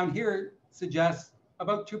information down here suggests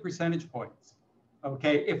about 2 percentage points.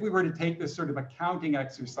 Okay, if we were to take this sort of accounting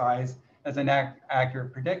exercise as an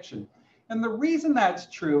accurate prediction. And the reason that's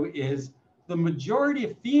true is the majority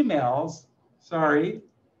of females,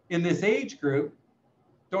 in this age group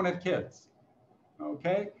don't have kids,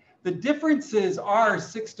 okay? The differences are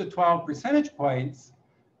 6 to 12 percentage points,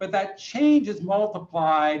 but that change is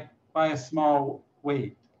multiplied by a small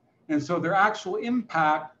weight. And so their actual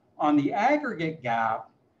impact on the aggregate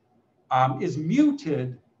gap is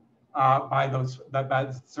muted by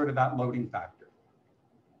that loading factor.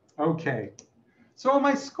 Okay, so on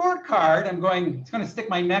my scorecard, I'm going to stick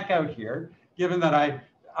my neck out here, given that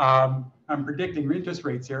I'm predicting interest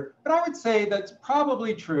rates here, but I would say that's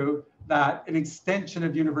probably true that an extension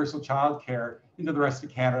of universal childcare into the rest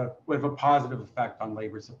of Canada would have a positive effect on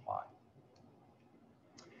labor supply.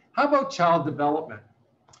 How about child development?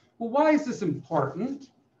 Well, why is this important?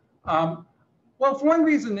 Well, for one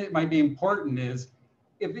reason it might be important is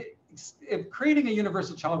if creating a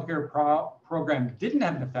universal child care program didn't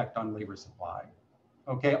have an effect on labor supply,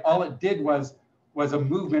 okay, all it did was a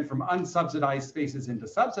movement from unsubsidized spaces into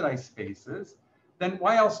subsidized spaces, then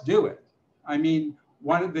why else do it? I mean,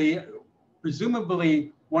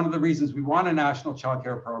 presumably one of the reasons we want a national child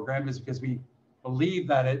care program is because we believe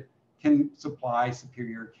that it can supply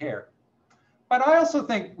superior care. But I also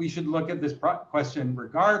think we should look at this question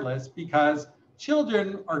regardless, because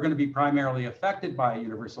children are going to be primarily affected by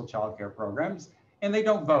universal child care programs, and they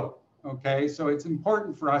don't vote, okay? So it's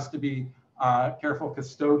important for us to be careful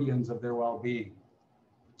custodians of their well-being.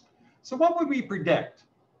 So what would we predict?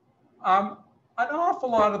 An awful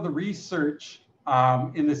lot of the research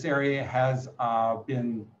in this area has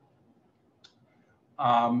been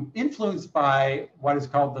influenced by what is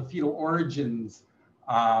called the fetal origins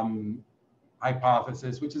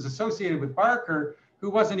hypothesis, which is associated with Barker, who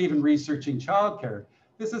wasn't even researching childcare.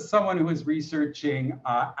 This is someone who was researching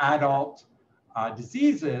adult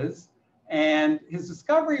diseases, and his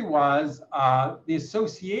discovery was the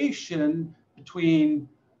association between,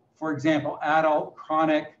 for example, adult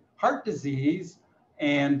chronic heart disease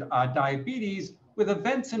and diabetes with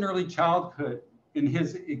events in early childhood. In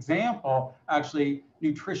his example, actually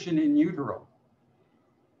nutrition in utero.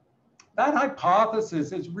 That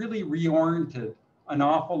hypothesis has really reoriented an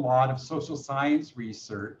awful lot of social science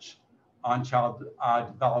research on child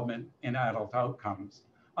development and adult outcomes.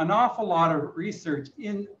 An awful lot of research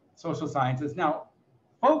in social science is now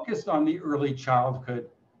focused on the early childhood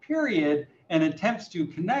period and attempts to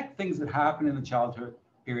connect things that happen in the childhood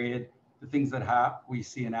period to things that we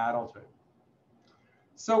see in adulthood.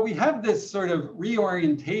 So we have this sort of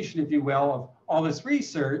reorientation, if you will, of all this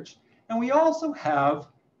research. And we also have,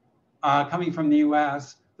 coming from the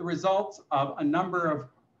US, the results of a number of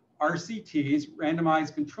RCTs,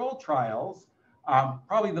 randomized control trials.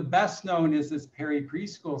 Probably the best known is this Perry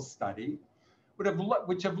preschool study,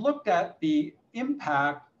 which have looked at the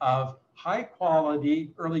impact of high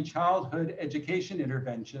quality early childhood education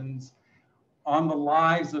interventions on the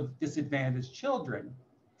lives of disadvantaged children.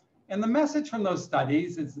 And the message from those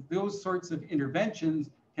studies is that those sorts of interventions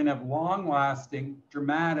can have long-lasting,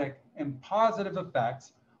 dramatic, and positive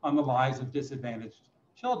effects on the lives of disadvantaged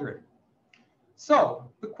children. So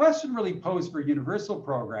the question really posed for universal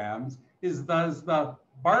programs is, does the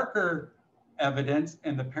Barker evidence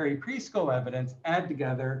and the Perry preschool evidence add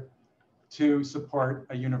together to support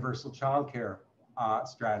a universal childcare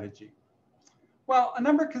strategy? Well, a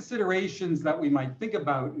number of considerations that we might think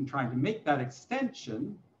about in trying to make that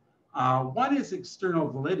extension. One is external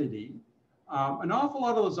validity. An awful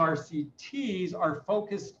lot of those RCTs are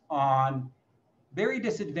focused on very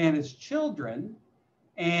disadvantaged children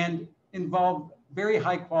and involve very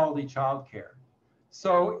high quality childcare.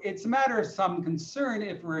 So it's a matter of some concern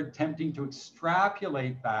if we're attempting to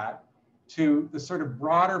extrapolate that to the sort of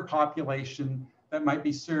broader population that might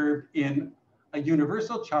be served in a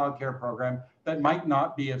universal childcare program that might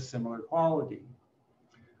not be of similar quality.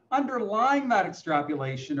 Underlying that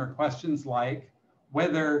extrapolation are questions like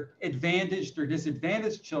whether advantaged or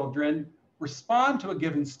disadvantaged children respond to a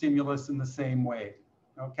given stimulus in the same way,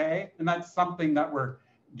 okay? And that's something that we're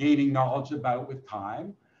gaining knowledge about with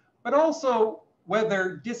time, but also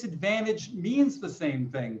whether disadvantaged means the same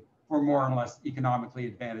thing for more or less economically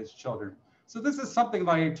advantaged children. So this is something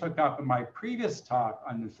that I took up in my previous talk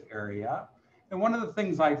on this area. And one of the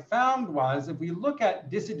things I found was if we look at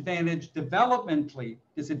disadvantaged, developmentally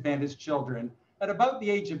disadvantaged children at about the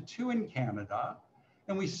age of 2 in Canada,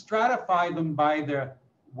 and we stratify them by the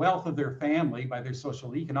wealth of their family, by their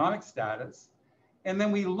social economic status, and then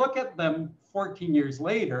we look at them 14 years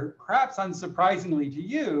later, perhaps unsurprisingly to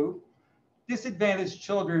you, disadvantaged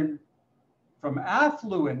children from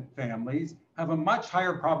affluent families have a much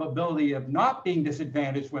higher probability of not being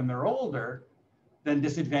disadvantaged when they're older than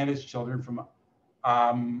disadvantaged children from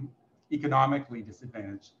economically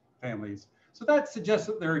disadvantaged families. So that suggests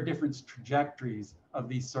that there are different trajectories of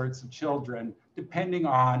these sorts of children depending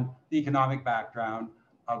on the economic background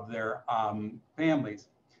of their families.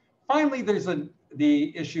 Finally, there's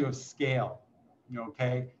the issue of scale,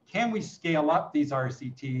 okay? Can we scale up these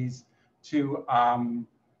RCTs to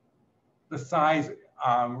the size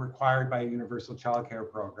required by a universal childcare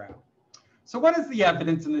program? So what is the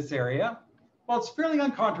evidence in this area? Well, it's fairly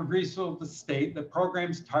uncontroversial to state that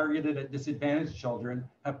programs targeted at disadvantaged children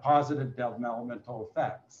have positive developmental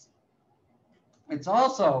effects. It's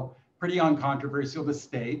also pretty uncontroversial to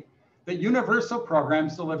state that universal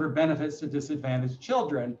programs deliver benefits to disadvantaged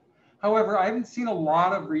children. However, I haven't seen a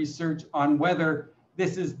lot of research on whether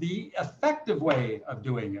this is the effective way of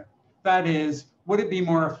doing it. That is, would it be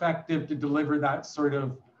more effective to deliver that sort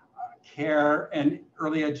of care and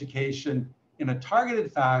early education in a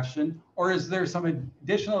targeted fashion, or is there some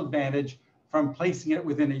additional advantage from placing it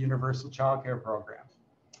within a universal childcare program?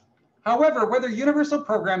 However, whether universal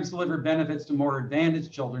programs deliver benefits to more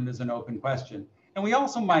advantaged children is an open question. And we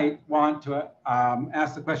also might want to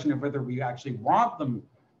ask the question of whether we actually want them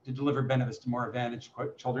to deliver benefits to more advantaged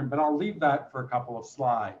children, but I'll leave that for a couple of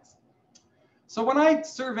slides. So when I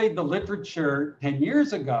surveyed the literature 10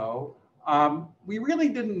 years ago, we really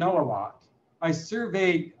didn't know a lot. I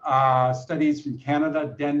surveyed studies from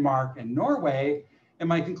Canada, Denmark, and Norway, and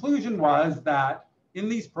my conclusion was that in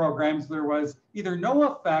these programs, there was either no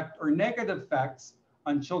effect or negative effects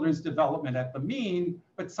on children's development at the mean,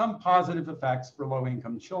 but some positive effects for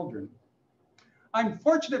low-income children. I'm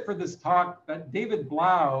fortunate for this talk that David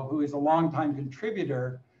Blau, who is a longtime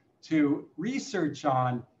contributor to research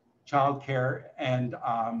on childcare and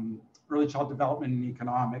early child development and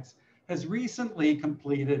economics, has recently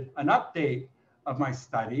completed an update of my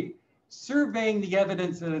study, surveying the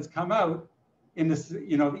evidence that has come out in this,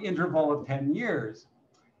 the interval of 10 years.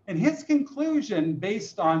 And his conclusion,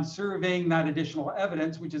 based on surveying that additional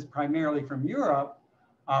evidence, which is primarily from Europe,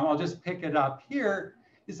 I'll just pick it up here,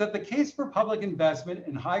 is that the case for public investment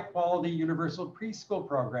in high quality universal preschool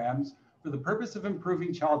programs for the purpose of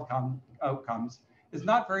improving child outcomes is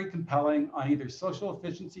not very compelling on either social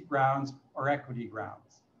efficiency grounds or equity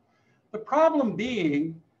grounds. The problem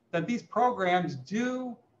being that these programs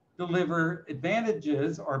do deliver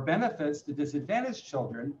advantages or benefits to disadvantaged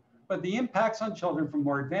children, but the impacts on children from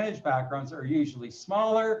more advantaged backgrounds are usually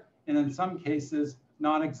smaller and in some cases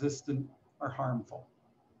non-existent or harmful.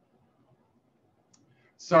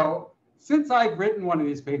 So since I've written one of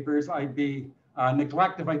these papers, I'd be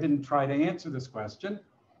neglect if I didn't try to answer this question.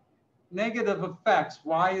 Negative effects,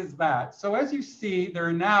 why is that? So as you see, there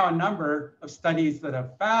are now a number of studies that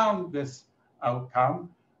have found this outcome,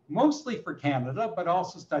 mostly for Canada, but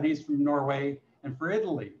also studies from Norway and for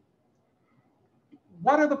Italy.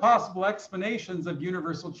 What are the possible explanations of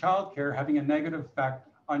universal childcare having a negative effect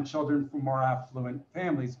on children from more affluent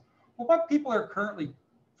families? Well, what people are currently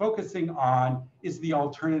focusing on is the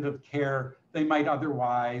alternative care they might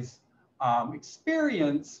otherwise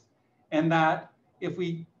experience, and that if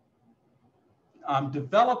we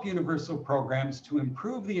develop universal programs to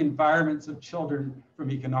improve the environments of children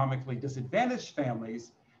from economically disadvantaged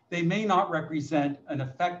families, they may not represent an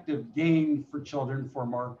effective gain for children from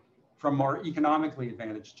more economically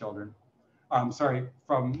advantaged children.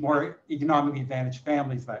 from more economically advantaged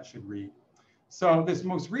families that should read. So this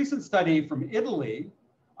most recent study from Italy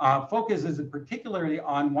focuses particularly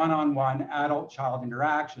on one-on-one adult-child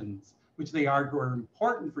interactions, which they argue are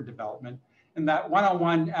important for development, and that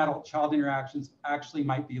one-on-one adult-child interactions actually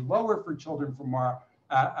might be lower for children from more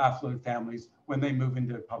affluent families when they move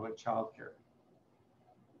into public childcare.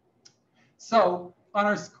 So on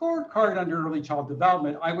our scorecard under early child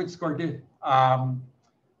development, I would score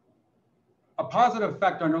a positive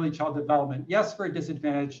effect on early child development, yes for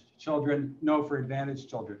disadvantaged children, no for advantaged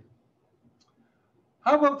children.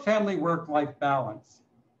 How about family work-life balance?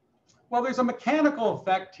 Well, there's a mechanical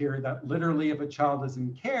effect here that literally if a child is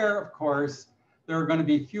in care, of course, there are going to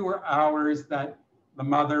be fewer hours that the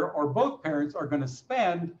mother or both parents are going to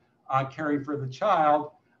spend caring for the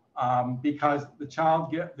child because the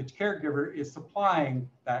caregiver is supplying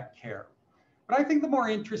that care. But I think the more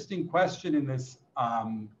interesting question in this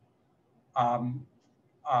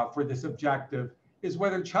for this objective is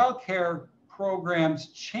whether childcare programs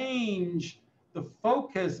change the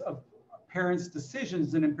focus of parents'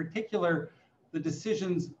 decisions, and in particular, the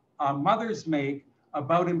decisions mothers make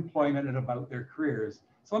about employment and about their careers.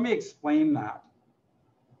 So let me explain that.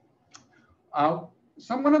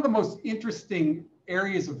 One of the most interesting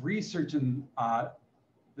areas of research in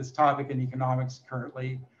this topic in economics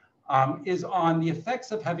currently is on the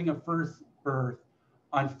effects of having a first birth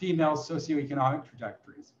on female socioeconomic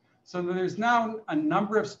trajectories. So there's now a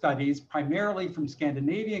number of studies, primarily from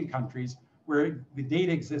Scandinavian countries, where the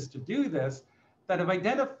data exists to do this, that have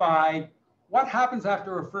identified what happens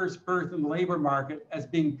after a first birth in the labor market as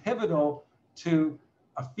being pivotal to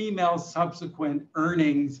a female's subsequent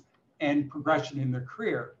earnings and progression in their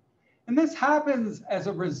career. And this happens as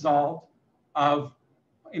a result of,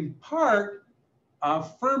 in part,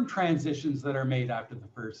 firm transitions that are made after the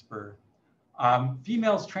first birth.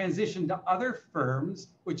 Females transition to other firms,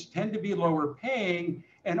 which tend to be lower paying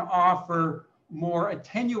and offer more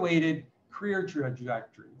attenuated career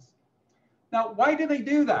trajectories. Now, why do they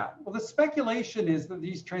do that? Well, the speculation is that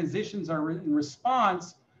these transitions are in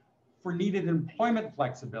response for needed employment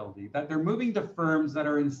flexibility, that they're moving to firms that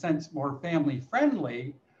are in a sense more family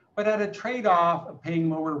friendly, but at a trade-off of paying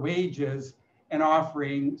lower wages and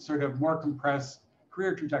offering sort of more compressed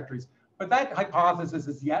career trajectories. But that hypothesis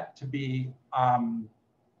is yet to be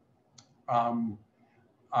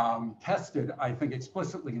tested, I think,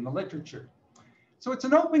 explicitly in the literature. So it's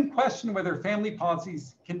an open question whether family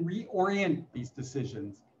policies can reorient these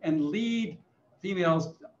decisions and lead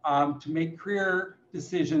females to make career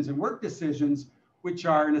decisions and work decisions which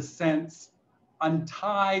are, in a sense,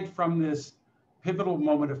 untied from this pivotal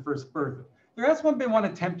moment of first birth. There has been one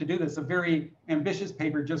attempt to do this, a very ambitious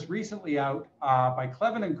paper just recently out by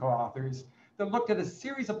Clevin and co-authors that looked at a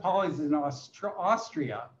series of policies in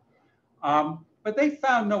Austria. But they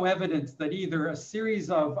found no evidence that either a series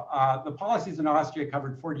of, the policies in Austria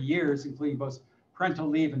covered 40 years, including both parental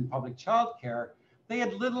leave and public childcare. They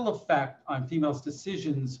had little effect on females'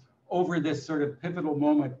 decisions over this sort of pivotal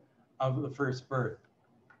moment of the first birth.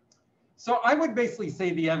 So I would basically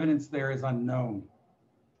say the evidence there is unknown.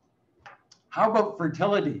 How about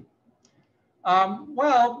fertility?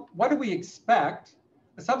 Well, what do we expect?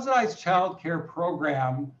 A subsidized childcare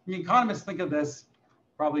program, I mean, economists think of this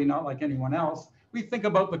probably not like anyone else. We think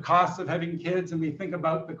about the cost of having kids and we think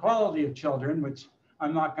about the quality of children, which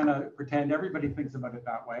I'm not gonna pretend everybody thinks about it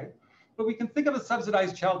that way. But we can think of a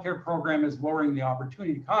subsidized childcare program as lowering the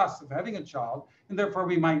opportunity costs of having a child, and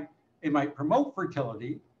therefore it might promote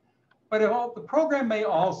fertility. But the program may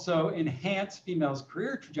also enhance females'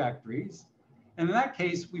 career trajectories. And in that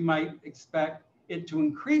case, we might expect it to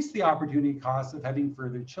increase the opportunity costs of having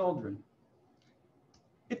further children.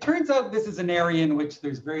 It turns out this is an area in which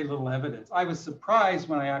there's very little evidence. I was surprised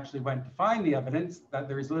when I actually went to find the evidence that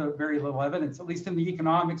there is very little evidence, at least in the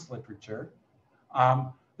economics literature.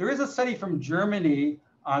 There is a study from Germany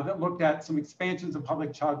that looked at some expansions of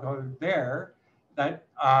public childcare there that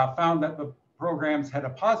found that the programs had a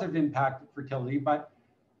positive impact on fertility, but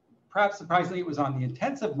perhaps surprisingly, it was on the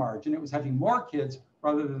intensive margin. It was having more kids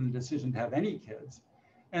rather than the decision to have any kids.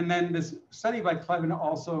 And then this study by Clevin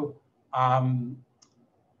also found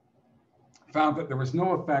that there was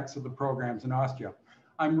no effects of the programs in Austria.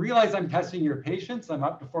 I realize I'm testing your patience. I'm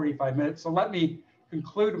up to 45 minutes. So let me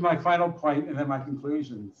conclude my final point and then my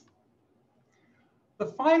conclusions. The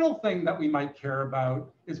final thing that we might care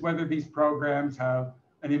about is whether these programs have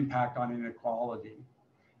an impact on inequality.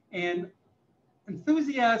 And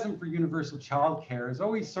enthusiasm for universal childcare is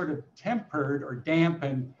always sort of tempered or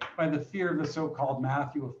dampened by the fear of the so-called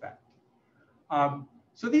Matthew effect.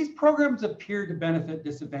 So these programs appear to benefit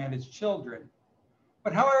disadvantaged children.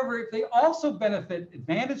 But however, if they also benefit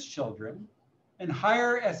advantaged children and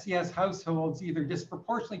higher SES households either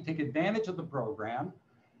disproportionately take advantage of the program,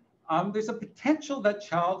 there's a potential that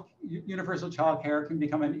universal child care can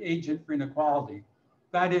become an agent for inequality.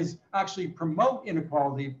 That is, actually promote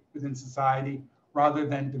inequality within society rather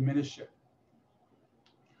than diminish it.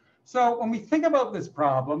 So when we think about this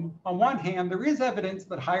problem, on one hand, there is evidence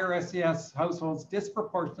that higher SES households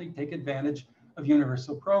disproportionately take advantage of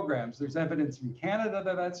universal programs. There's evidence from Canada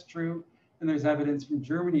that that's true, and there's evidence from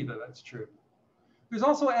Germany that that's true. There's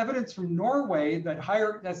also evidence from Norway that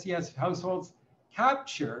higher SES households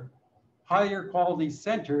capture higher quality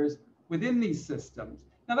centers within these systems.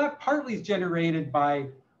 Now that partly is generated by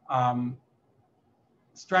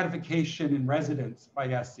stratification in residence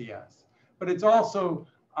by SES, but it's also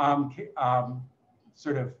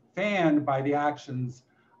sort of fanned by the actions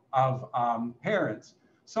of parents.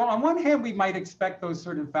 So on one hand, we might expect those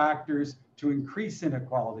sort of factors to increase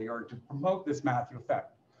inequality or to promote this Matthew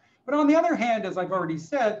effect. But on the other hand, as I've already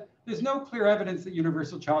said, there's no clear evidence that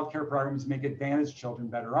universal childcare programs make advantaged children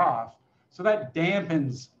better off. So that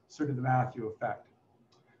dampens sort of the Matthew effect.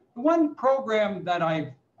 The one program that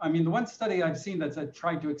the one study I've seen that's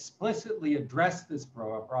tried to explicitly address this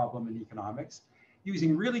problem in economics,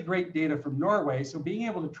 using really great data from Norway, so being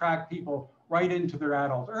able to track people right into their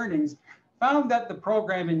adult earnings, found that the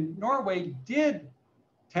program in Norway did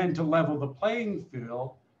tend to level the playing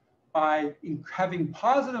field by having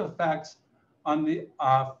positive effects on the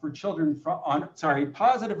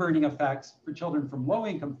positive earning effects for children from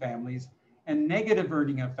low-income families and negative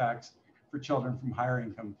earning effects for children from higher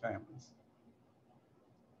income families.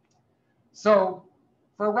 So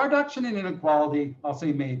for a reduction in inequality, I'll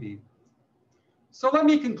say maybe. So let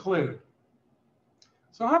me conclude.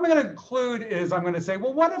 So how I'm going to conclude is I'm going to say,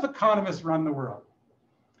 well, what if economists run the world?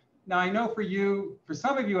 Now I know for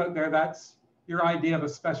some of you out there, that's your idea of a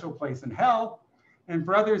special place in hell. And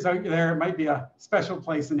for others out there, it might be a special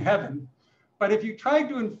place in heaven. But if you tried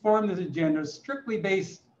to inform this agenda strictly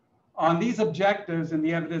based on these objectives and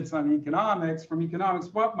the evidence on economics,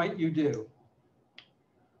 what might you do?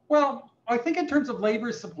 Well, I think in terms of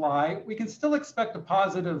labor supply, we can still expect a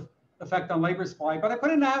positive effect on labor supply, but I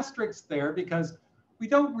put an asterisk there because we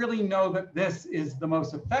don't really know that this is the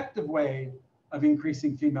most effective way of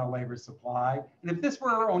increasing female labor supply. And if this were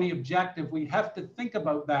our only objective, we'd have to think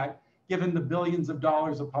about that given the billions of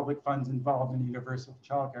dollars of public funds involved in the universal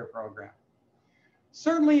childcare program.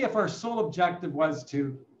 Certainly, if our sole objective was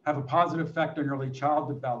to have a positive effect on early child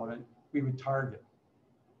development, we would target.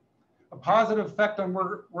 A positive effect on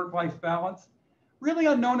work-life balance, really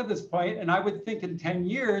unknown at this point, and I would think in 10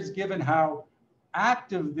 years, given how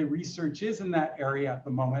active the research is in that area at the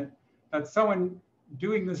moment, that someone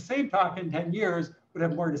doing the same talk in 10 years would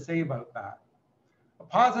have more to say about that. A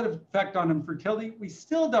positive effect on infertility, we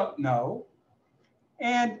still don't know.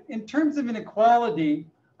 And in terms of inequality,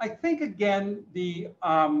 I think again, the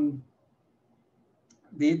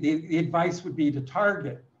advice would be to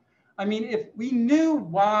target. I mean, if we knew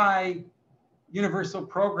why universal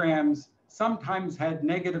programs sometimes had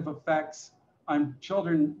negative effects on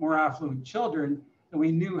children, more affluent children, and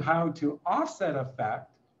we knew how to offset effect,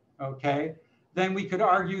 okay, then we could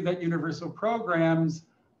argue that universal programs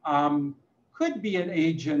could be an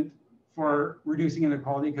agent for reducing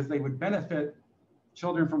inequality because they would benefit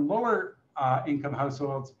children from lower income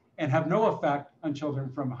households and have no effect on children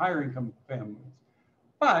from higher income families.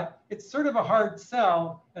 But it's sort of a hard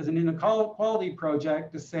sell as an inequality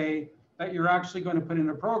project to say that you're actually going to put in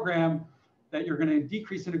a program that you're going to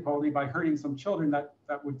decrease inequality by hurting some children. That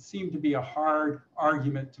would seem to be a hard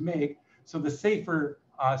argument to make. So the safer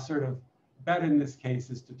sort of bet in this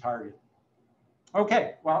case is to target.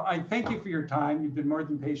 Okay, well, I thank you for your time. You've been more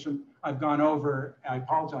than patient. I've gone over. I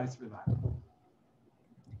apologize for that.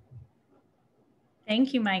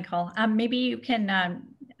 Thank you, Michael. Maybe you can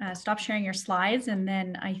stop sharing your slides, and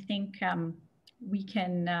then I think we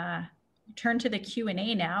can turn to the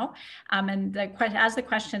Q&A now. And as the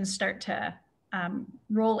questions start to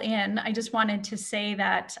roll in, I just wanted to say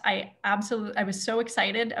that I was so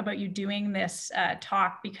excited about you doing this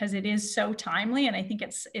talk because it is so timely, and I think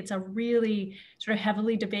it's a really sort of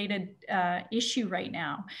heavily debated issue right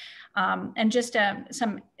now. And just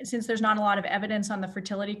since there's not a lot of evidence on the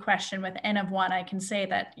fertility question with N of 1, I can say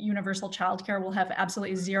that universal childcare will have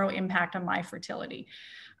absolutely zero impact on my fertility.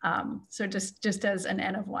 So just as an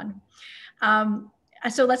N of 1.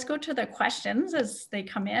 So let's go to the questions as they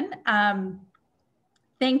come in.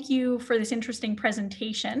 Thank you for this interesting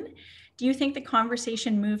presentation. Do you think the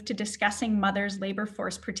conversation moved to discussing mothers' labor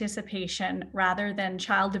force participation rather than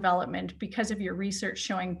child development because of your research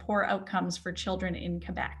showing poor outcomes for children in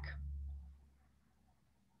Quebec?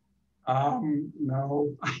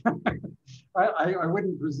 No, I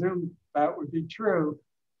wouldn't presume that would be true.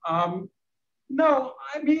 No,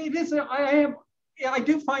 I mean, it is, I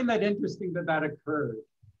do find that interesting that that occurred.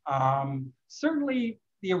 Certainly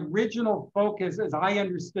the original focus, as I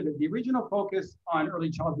understood it, the original focus on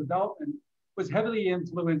early child development was heavily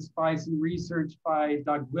influenced by some research by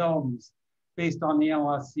Doug Wilms based on the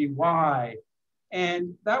NLSCY.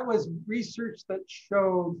 And that was research that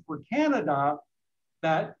showed for Canada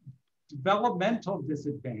that developmental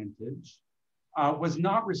disadvantage was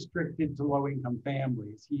not restricted to low-income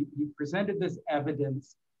families. He presented this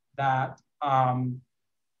evidence that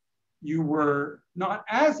you were not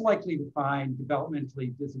as likely to find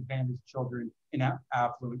developmentally disadvantaged children in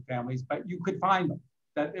affluent families, but you could find them,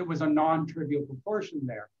 that it was a non-trivial proportion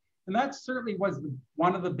there. And that certainly was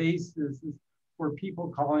one of the bases for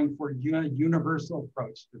people calling for a universal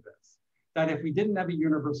approach to this. That if we didn't have a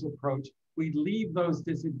universal approach, we'd leave those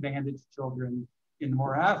disadvantaged children in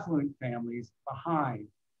more affluent families behind.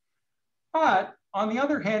 But on the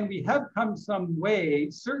other hand, we have come some way,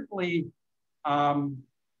 certainly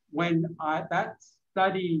when that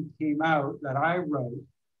study came out that I wrote,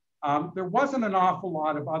 there wasn't an awful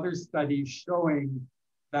lot of other studies showing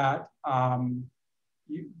that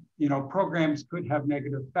programs could have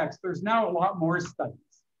negative effects. There's now a lot more studies.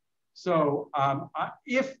 So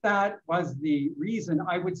if that was the reason,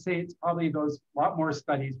 I would say it's probably those lot more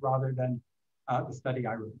studies rather than the study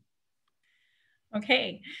I wrote.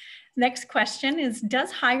 Okay, next question is,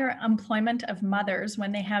 does higher employment of mothers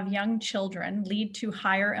when they have young children lead to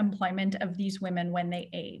higher employment of these women when they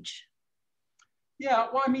age? Yeah,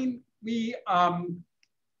 well, I mean,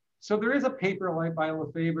 so there is a paper by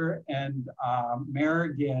Lefebvre and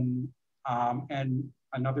Merrigan and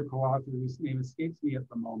another co-author whose name escapes me at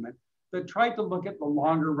the moment, that tried to look at the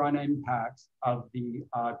longer run impacts of the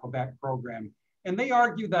Quebec program. And they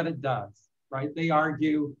argue that it does, right? They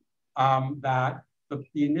argue that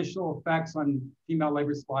the initial effects on female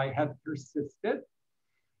labor supply have persisted.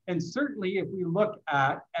 And certainly if we look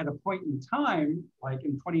at a point in time, like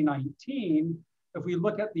in 2019, if we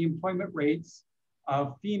look at the employment rates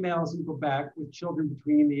of females in Quebec with children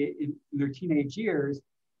between in their teenage years,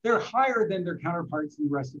 they're higher than their counterparts in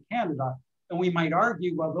the rest of Canada. And we might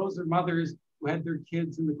argue, well, those are mothers who had their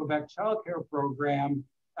kids in the Quebec childcare program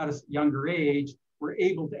at a younger age, were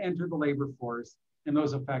able to enter the labor force, and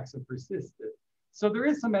those effects have persisted. So there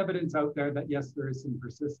is some evidence out there that, yes, there is some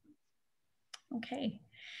persistence. Okay.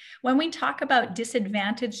 When we talk about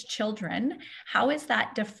disadvantaged children, how is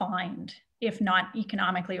that defined, if not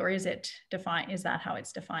economically, or is it defined? Is that how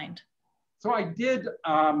it's defined? So I did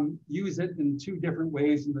use it in two different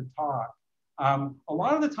ways in the talk. A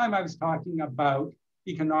lot of the time I was talking about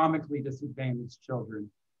economically disadvantaged children.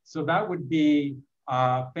 So that would be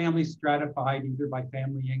families stratified either by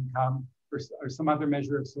family income or some other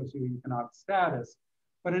measure of socioeconomic status.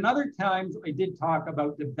 But in other times I did talk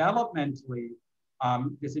about developmentally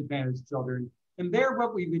disadvantaged children. And there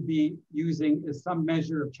what we would be using is some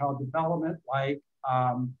measure of child development, like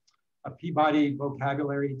a Peabody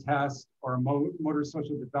vocabulary test or a motor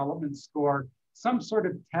social development score, some sort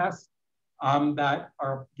of test that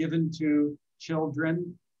are given to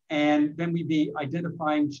children. And then we'd be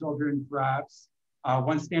identifying children perhaps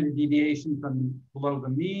one standard deviation from below the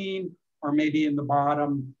mean, or maybe in the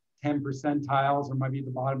bottom 10 percentiles, or maybe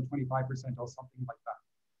the bottom 25 percentiles, something like that.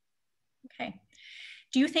 Okay.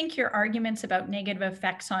 Do you think your arguments about negative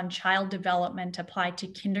effects on child development apply to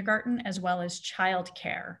kindergarten as well as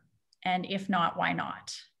childcare? And if not, why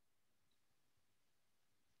not?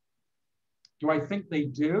 Do I think they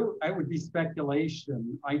do? It would be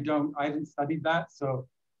speculation. I haven't studied that, so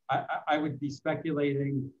I would be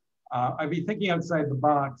speculating. I'd be thinking outside the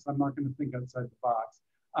box. I'm not going to think outside the box.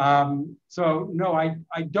 So no,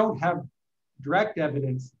 I don't have direct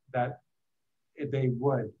evidence that they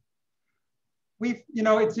would.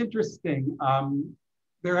 It's interesting.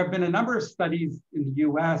 There have been a number of studies in the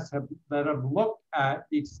US that have looked at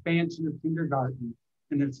the expansion of kindergarten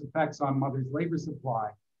and its effects on mothers' labor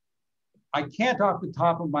supply. I can't off the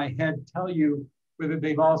top of my head tell you whether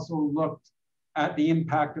they've also looked at the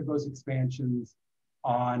impact of those expansions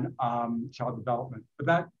on child development, but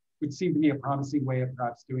that would seem to me a promising way of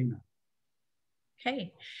perhaps doing that.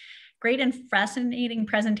 Okay. Great and fascinating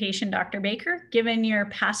presentation, Dr. Baker. Given your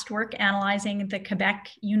past work analyzing the Quebec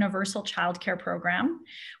Universal Childcare Program,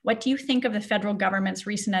 what do you think of the federal government's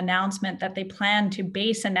recent announcement that they plan to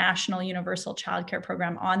base a national universal childcare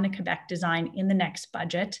program on the Quebec design in the next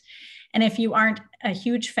budget? And if you aren't a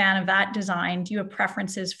huge fan of that design, do you have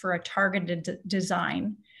preferences for a targeted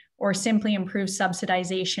design or simply improve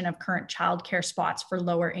subsidization of current childcare spots for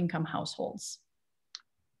lower income households?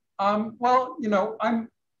 Well, you know, I'm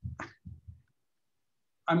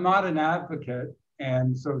not an advocate.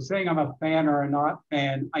 And so saying I'm a fan or a not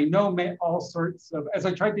fan, I know all sorts of, as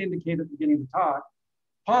I tried to indicate at the beginning of the talk,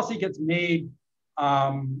 policy gets made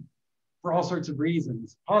for all sorts of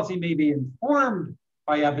reasons. Policy may be informed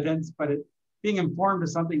by evidence, but being informed of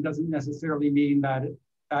something doesn't necessarily mean that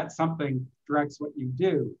that something directs what you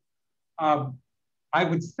do. I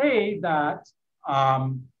would say that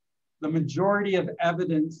the majority of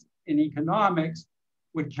evidence in economics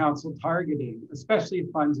would counsel targeting, especially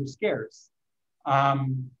if funds are scarce.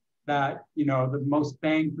 That, you know, the most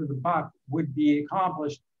bang for the buck would be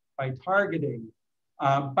accomplished by targeting.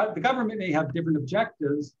 But the government may have different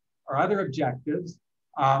objectives or other objectives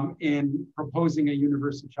in proposing a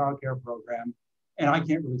universal childcare program, and I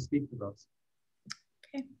can't really speak to those.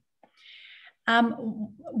 Okay.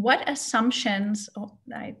 What assumptions, oh,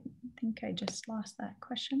 I think I just lost that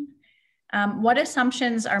question. What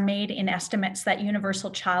assumptions are made in estimates that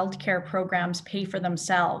universal childcare programs pay for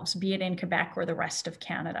themselves, be it in Quebec or the rest of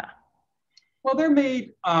Canada? Well, they're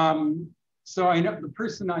made, so I know the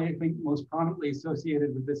person I think most prominently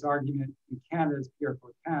associated with this argument in Canada is Pierre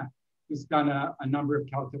Fortin, who's done a number of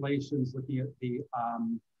calculations looking at the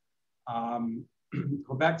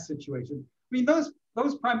Quebec situation. I mean,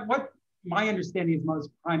 what my understanding is most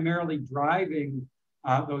primarily driving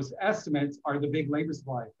those estimates are the big labor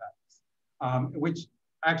supply effects, which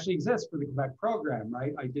actually exist for the Quebec program,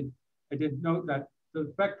 right? I did note that the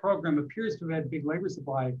Quebec program appears to have had big labor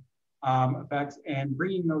supply effects, and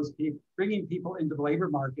bringing people into the labor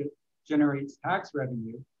market generates tax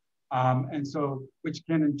revenue, and so which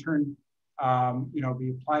can in turn, you know, be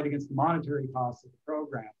applied against the monetary costs of the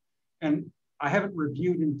program. And I haven't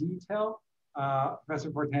reviewed in detail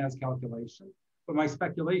Professor Fortin's calculation, but my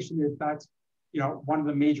speculation is that's, you know, one of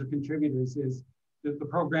the major contributors is that the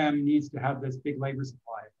program needs to have this big labor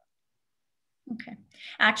supply effect. Okay,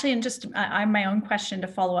 actually, and just I have my own question to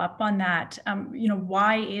follow up on that. You know,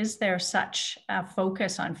 why is there such a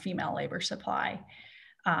focus on female labor supply?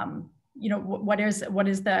 You know, what is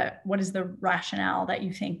the rationale that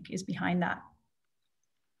you think is behind that?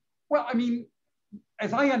 Well, I mean,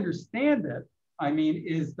 as I understand it, I mean,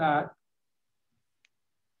 is that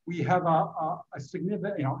we have a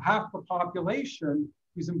significant, you know, half the population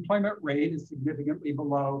whose employment rate is significantly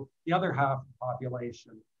below the other half of the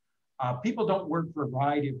population. People don't work for a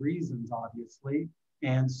variety of reasons, obviously.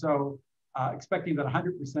 And so expecting that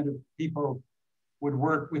 100% of people would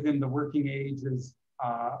work within the working ages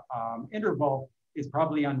interval is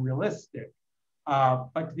probably unrealistic.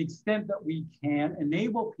 But to the extent that we can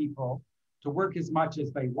enable people to work as much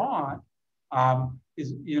as they want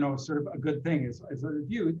is, you know, sort of a good thing is sort of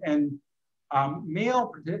viewed. And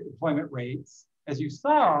male employment rates, as you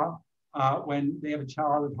saw, when they have a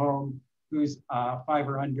child at home who's 5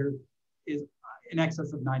 or under, is in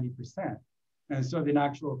excess of 90%. And so the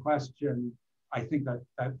actual question I think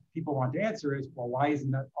that people want to answer is, well, why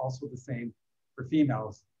isn't that also the same for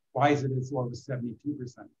females? Why is it as low as 72%?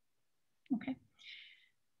 Okay.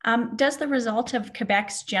 Does the result of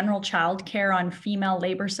Quebec's general childcare on female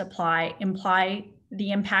labor supply imply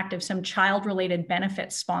the impact of some child-related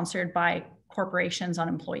benefits sponsored by corporations on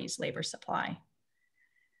employees' labor supply?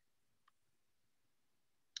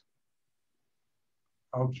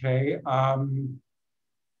 Okay.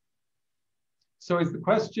 So is the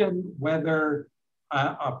question whether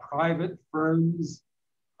a private firm's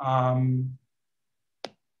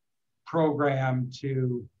program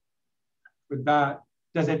with that,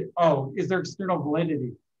 does it, oh, is there external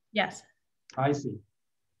validity? Yes. I see.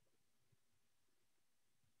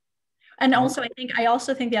 And also, I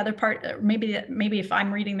also think the other part, maybe if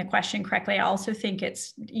I'm reading the question correctly, I also think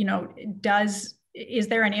it's, you know, is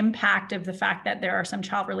there an impact of the fact that there are some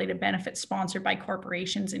child-related benefits sponsored by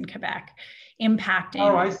corporations in Quebec impacting?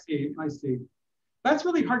 Oh, I see. That's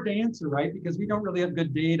really hard to answer, right? Because we don't really have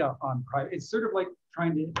good data on private. It's sort of like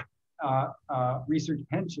trying to research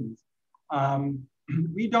pensions.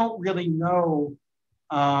 We don't really know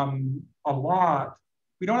a lot.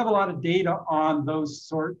 We don't have a lot of data on those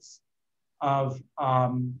sorts of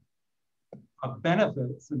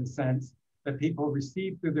benefits, in a sense, that people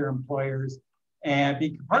receive through their employers. And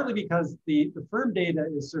partly because the firm data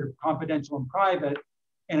is sort of confidential and private,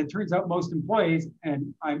 and it turns out most employees,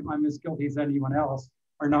 and I'm as guilty as anyone else,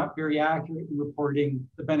 are not very accurate in reporting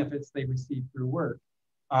the benefits they receive through work.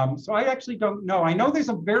 So I actually don't know. I know there's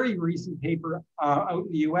a very recent paper out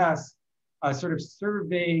in the US sort of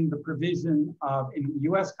surveying the provision of, in the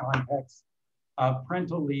US context, of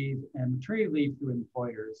parental leave and maternity leave through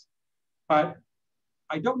employers. But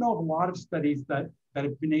I don't know of a lot of studies that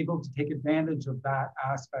have been able to take advantage of that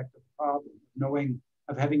aspect of the problem, knowing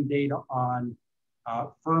of having data on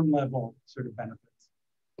firm level sort of benefits.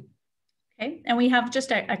 Okay, and we have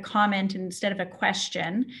just a comment instead of a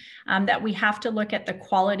question that we have to look at the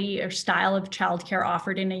quality or style of childcare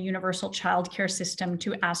offered in a universal childcare system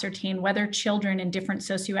to ascertain whether children in different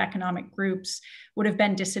socioeconomic groups would have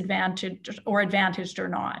been disadvantaged or advantaged or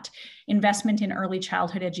not. Investment in early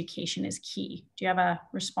childhood education is key. Do you have a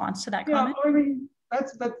response to that comment? Yeah, I mean,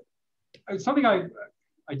 that's something I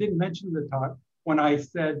didn't mention in the talk when I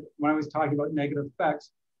was talking about negative effects.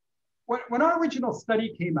 When our original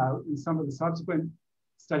study came out and some of the subsequent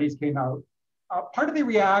studies came out, part of the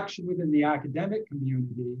reaction within the academic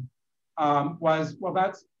community was, well,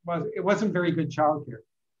 it wasn't very good childcare.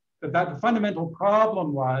 That the fundamental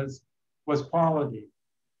problem was quality.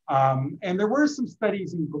 And there were some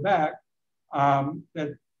studies in Quebec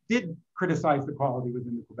that did criticize the quality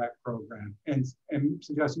within the Quebec program and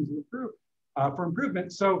suggestions for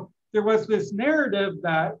improvement. So there was this narrative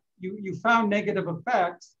that you found negative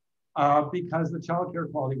effects because the childcare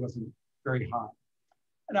quality wasn't very high.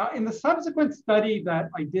 Now, in the subsequent study that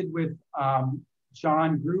I did with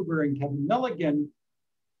John Gruber and Kevin Milligan,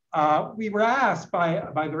 we were asked by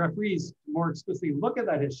the referees to more explicitly look at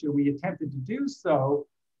that issue. We attempted to do so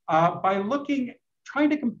by trying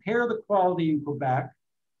to compare the quality in Quebec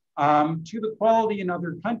to the quality in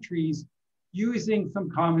other countries using some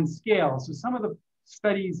common scales. So some of the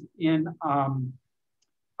studies in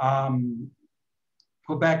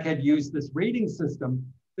Quebec had used this rating system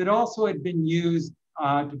that also had been used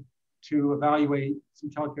to evaluate some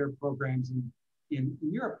childcare programs in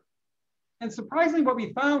Europe. And surprisingly, what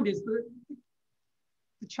we found is that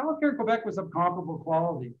the childcare in Quebec was of comparable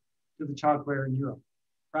quality to the childcare in Europe,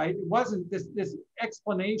 right? It wasn't this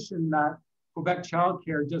explanation that Quebec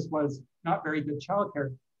childcare just was not very good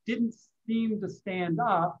childcare didn't seem to stand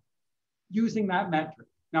up using that metric.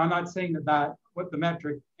 Now, I'm not saying what the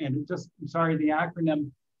metric, and I'm sorry, the acronym,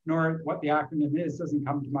 nor what the acronym is, doesn't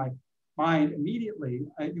come to my mind immediately.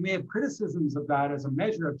 You may have criticisms of that as a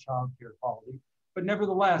measure of childcare quality, but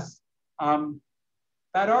nevertheless,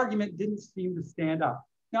 that argument didn't seem to stand up.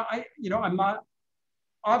 Now, I'm not,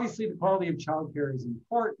 obviously the quality of childcare is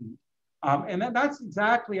important. And that's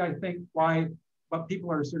exactly, I think, what people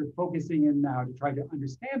are sort of focusing in now to try to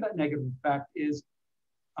understand that negative effect is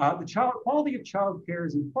the quality of childcare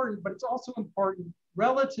is important, but it's also important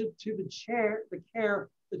relative to the care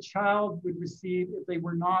the child would receive if they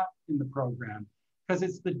were not in the program. Because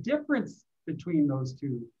it's the difference between those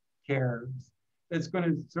two cares that's going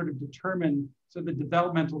to sort of determine the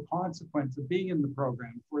developmental consequence of being in the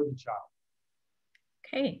program for the child.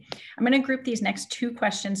 Okay, I'm going to group these next two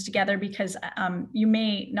questions together because you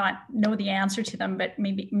may not know the answer to them, but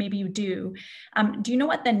maybe you do. Do you know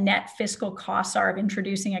what the net fiscal costs are of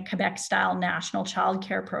introducing a Quebec-style national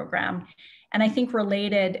childcare program? And I think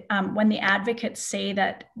related, when the advocates say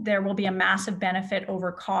that there will be a massive benefit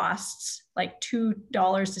over costs, like $2 to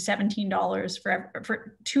 $17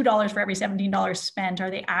 for $2 for every $17 spent,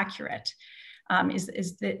 are they accurate?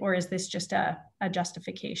 Or is this just a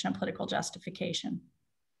justification, a political justification?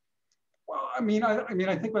 Well, I mean,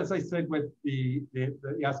 I think as I said with the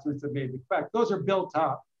estimates that made the effect, those are built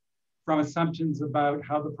up from assumptions about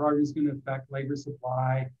how the program is going to affect labor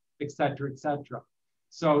supply, et cetera, et cetera.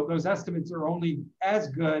 So those estimates are only as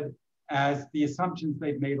good as the assumptions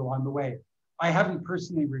they've made along the way. I haven't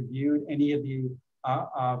personally reviewed any of the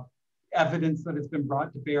evidence that has been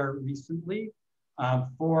brought to bear recently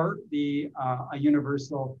for a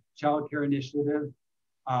universal childcare initiative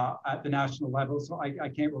at the national level. So I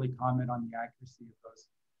can't really comment on the accuracy of those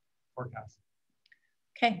forecasts.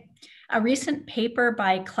 Okay. A recent paper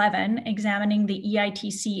by Clevin examining the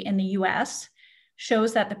EITC in the US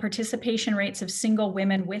shows that the participation rates of single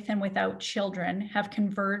women with and without children have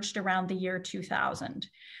converged around the year 2000.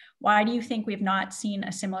 Why do you think we've not seen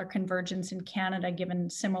a similar convergence in Canada given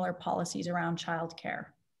similar policies around childcare?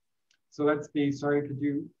 So that's sorry, could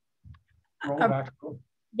you roll back?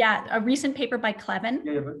 Yeah, a recent paper by Clevin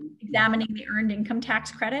examining the earned income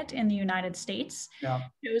tax credit in the United States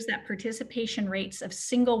shows that participation rates of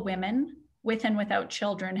single women with and without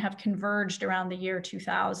children have converged around the year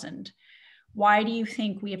 2000. Why do you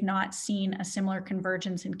think we have not seen a similar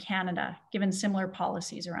convergence in Canada, given similar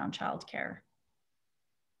policies around childcare?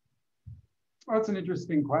 Well, that's an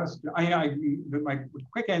interesting question. My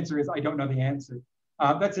quick answer is I don't know the answer.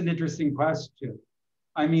 That's an interesting question.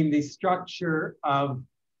 I mean, the structure of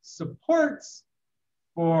supports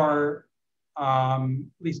for at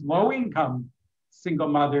least low-income single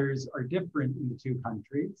mothers are different in the two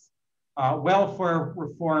countries. Welfare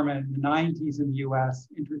reform in the 90s in the US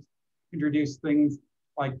introduced things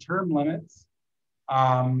like term limits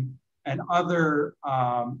and other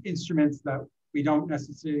instruments that we don't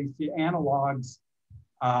necessarily see analogs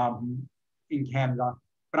in Canada.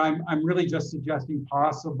 But I'm really just suggesting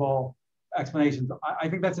possible explanations. I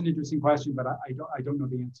think that's an interesting question, but I don't know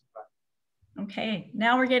the answer to that. Okay,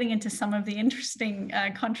 now we're getting into some of the interesting,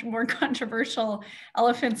 more controversial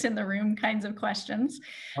elephants in the room kinds of questions.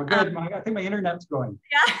 Oh, good. I think my internet's going.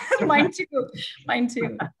 Yeah, mine too. Mine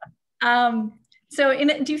too. So,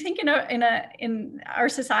 do you think in our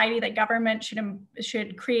society that government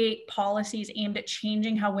should create policies aimed at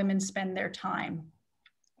changing how women spend their time?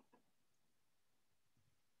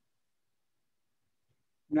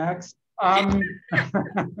 Next. Well,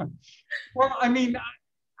 I mean,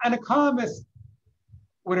 an economist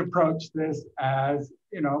would approach this as,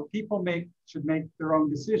 people should make their own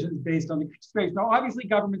decisions based on the constraints. Now, obviously,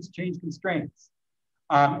 governments change constraints,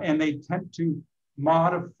 and they tend to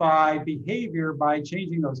modify behavior by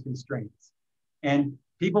changing those constraints. And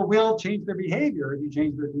people will change their behavior if you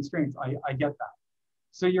change their constraints. I get that.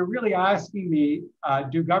 So you're really asking me,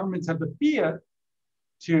 do governments have the fiat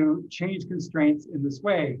to change constraints in this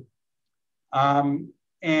way?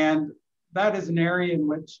 And that is an area in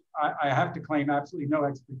which I have to claim absolutely no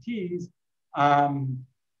expertise. And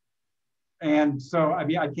so, I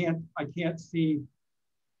mean, I can't see,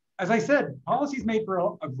 as I said, policy is made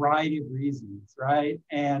for a variety of reasons, right?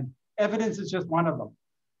 And evidence is just one of them.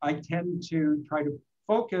 I tend to try to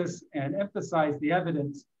focus and emphasize the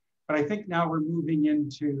evidence, but I think now we're moving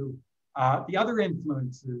into the other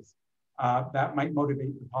influences that might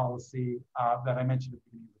motivate the policy that I mentioned at the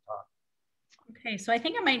beginning of the talk. Okay, so I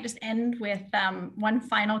think I might just end with one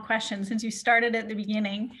final question, since you started at the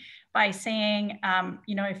beginning by saying,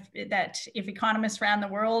 if economists ran the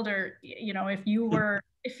world, or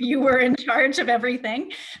if you were in charge of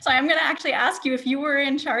everything. So I'm going to actually ask you, if you were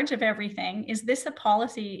in charge of everything, is this a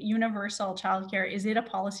policy, universal childcare? Is it a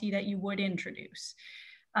policy that you would introduce,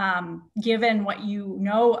 given what you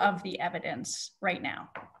know of the evidence right now?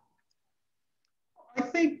 I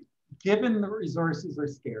think, given the resources are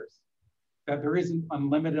scarce, that there isn't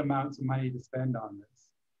unlimited amounts of money to spend on this,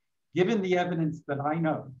 given the evidence that I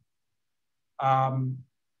know,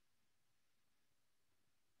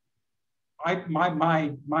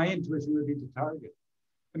 my intuition would be to target.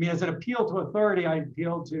 I mean, as an appeal to authority, I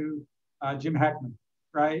appeal to Jim Heckman,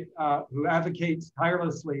 right, who advocates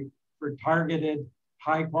tirelessly for targeted,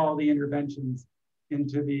 high-quality interventions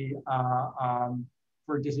into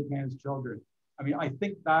for disadvantaged children. I mean, I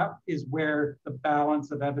think that is where the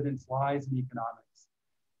balance of evidence lies in economics.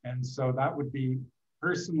 And so that would be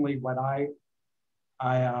personally what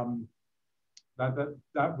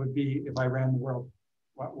that would be, if I ran the world,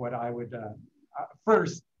 what I would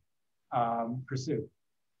first pursue.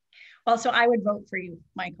 Well, so I would vote for you,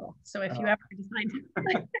 Michael. So if you ever decide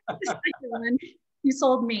to run, you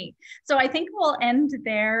sold me. So I think we'll end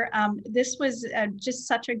there. This was just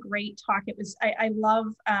such a great talk. It was. I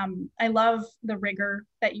love the rigor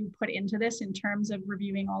that you put into this in terms of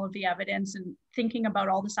reviewing all of the evidence and thinking about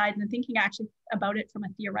all the sides and thinking actually about it from a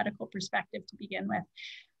theoretical perspective to begin with.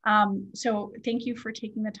 So thank you for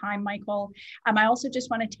taking the time, Michael. I also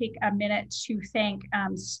just want to take a minute to thank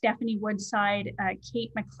Stephanie Woodside,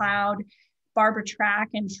 Kate McLeod, Barbara Track,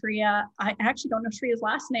 and Shreya. I actually don't know Shreya's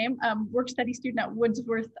last name, work study student at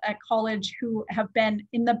Wordsworth College, who have been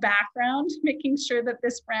in the background making sure that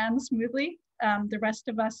this ran smoothly. The rest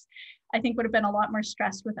of us, I think, would have been a lot more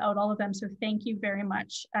stressed without all of them. So thank you very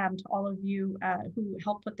much to all of you who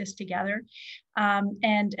helped put this together.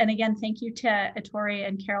 And again, thank you to Ettore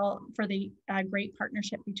and Carol for the great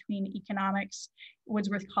partnership between economics,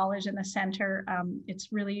 Wordsworth College, and the center.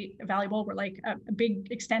 It's really valuable. We're like a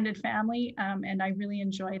big extended family, and I really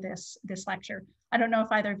enjoy this lecture. I don't know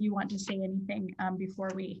if either of you want to say anything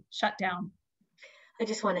before we shut down. I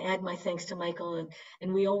just want to add my thanks to Michael,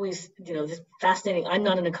 and we always, this fascinating. I'm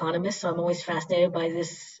not an economist, so I'm always fascinated by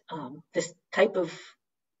this this type of,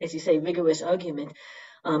 as you say, vigorous argument.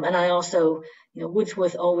 And I also,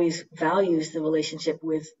 Wordsworth always values the relationship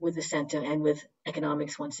with the center and with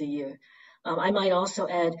economics once a year. I might also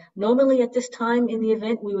add, normally at this time in the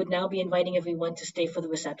event, we would now be inviting everyone to stay for the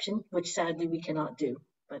reception, which sadly we cannot do,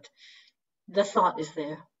 but the thought is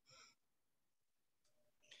there.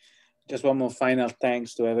 Just one more final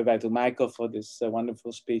thanks to everybody, to Michael for this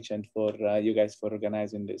wonderful speech, and for you guys for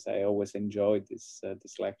organizing this. I always enjoyed this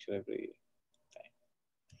lecture every time.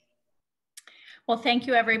 Well, thank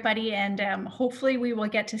you, everybody. And hopefully we will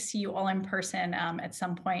get to see you all in person at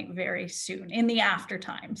some point very soon in the after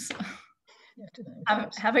times.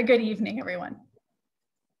 Have a good evening, everyone.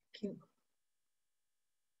 Thank you.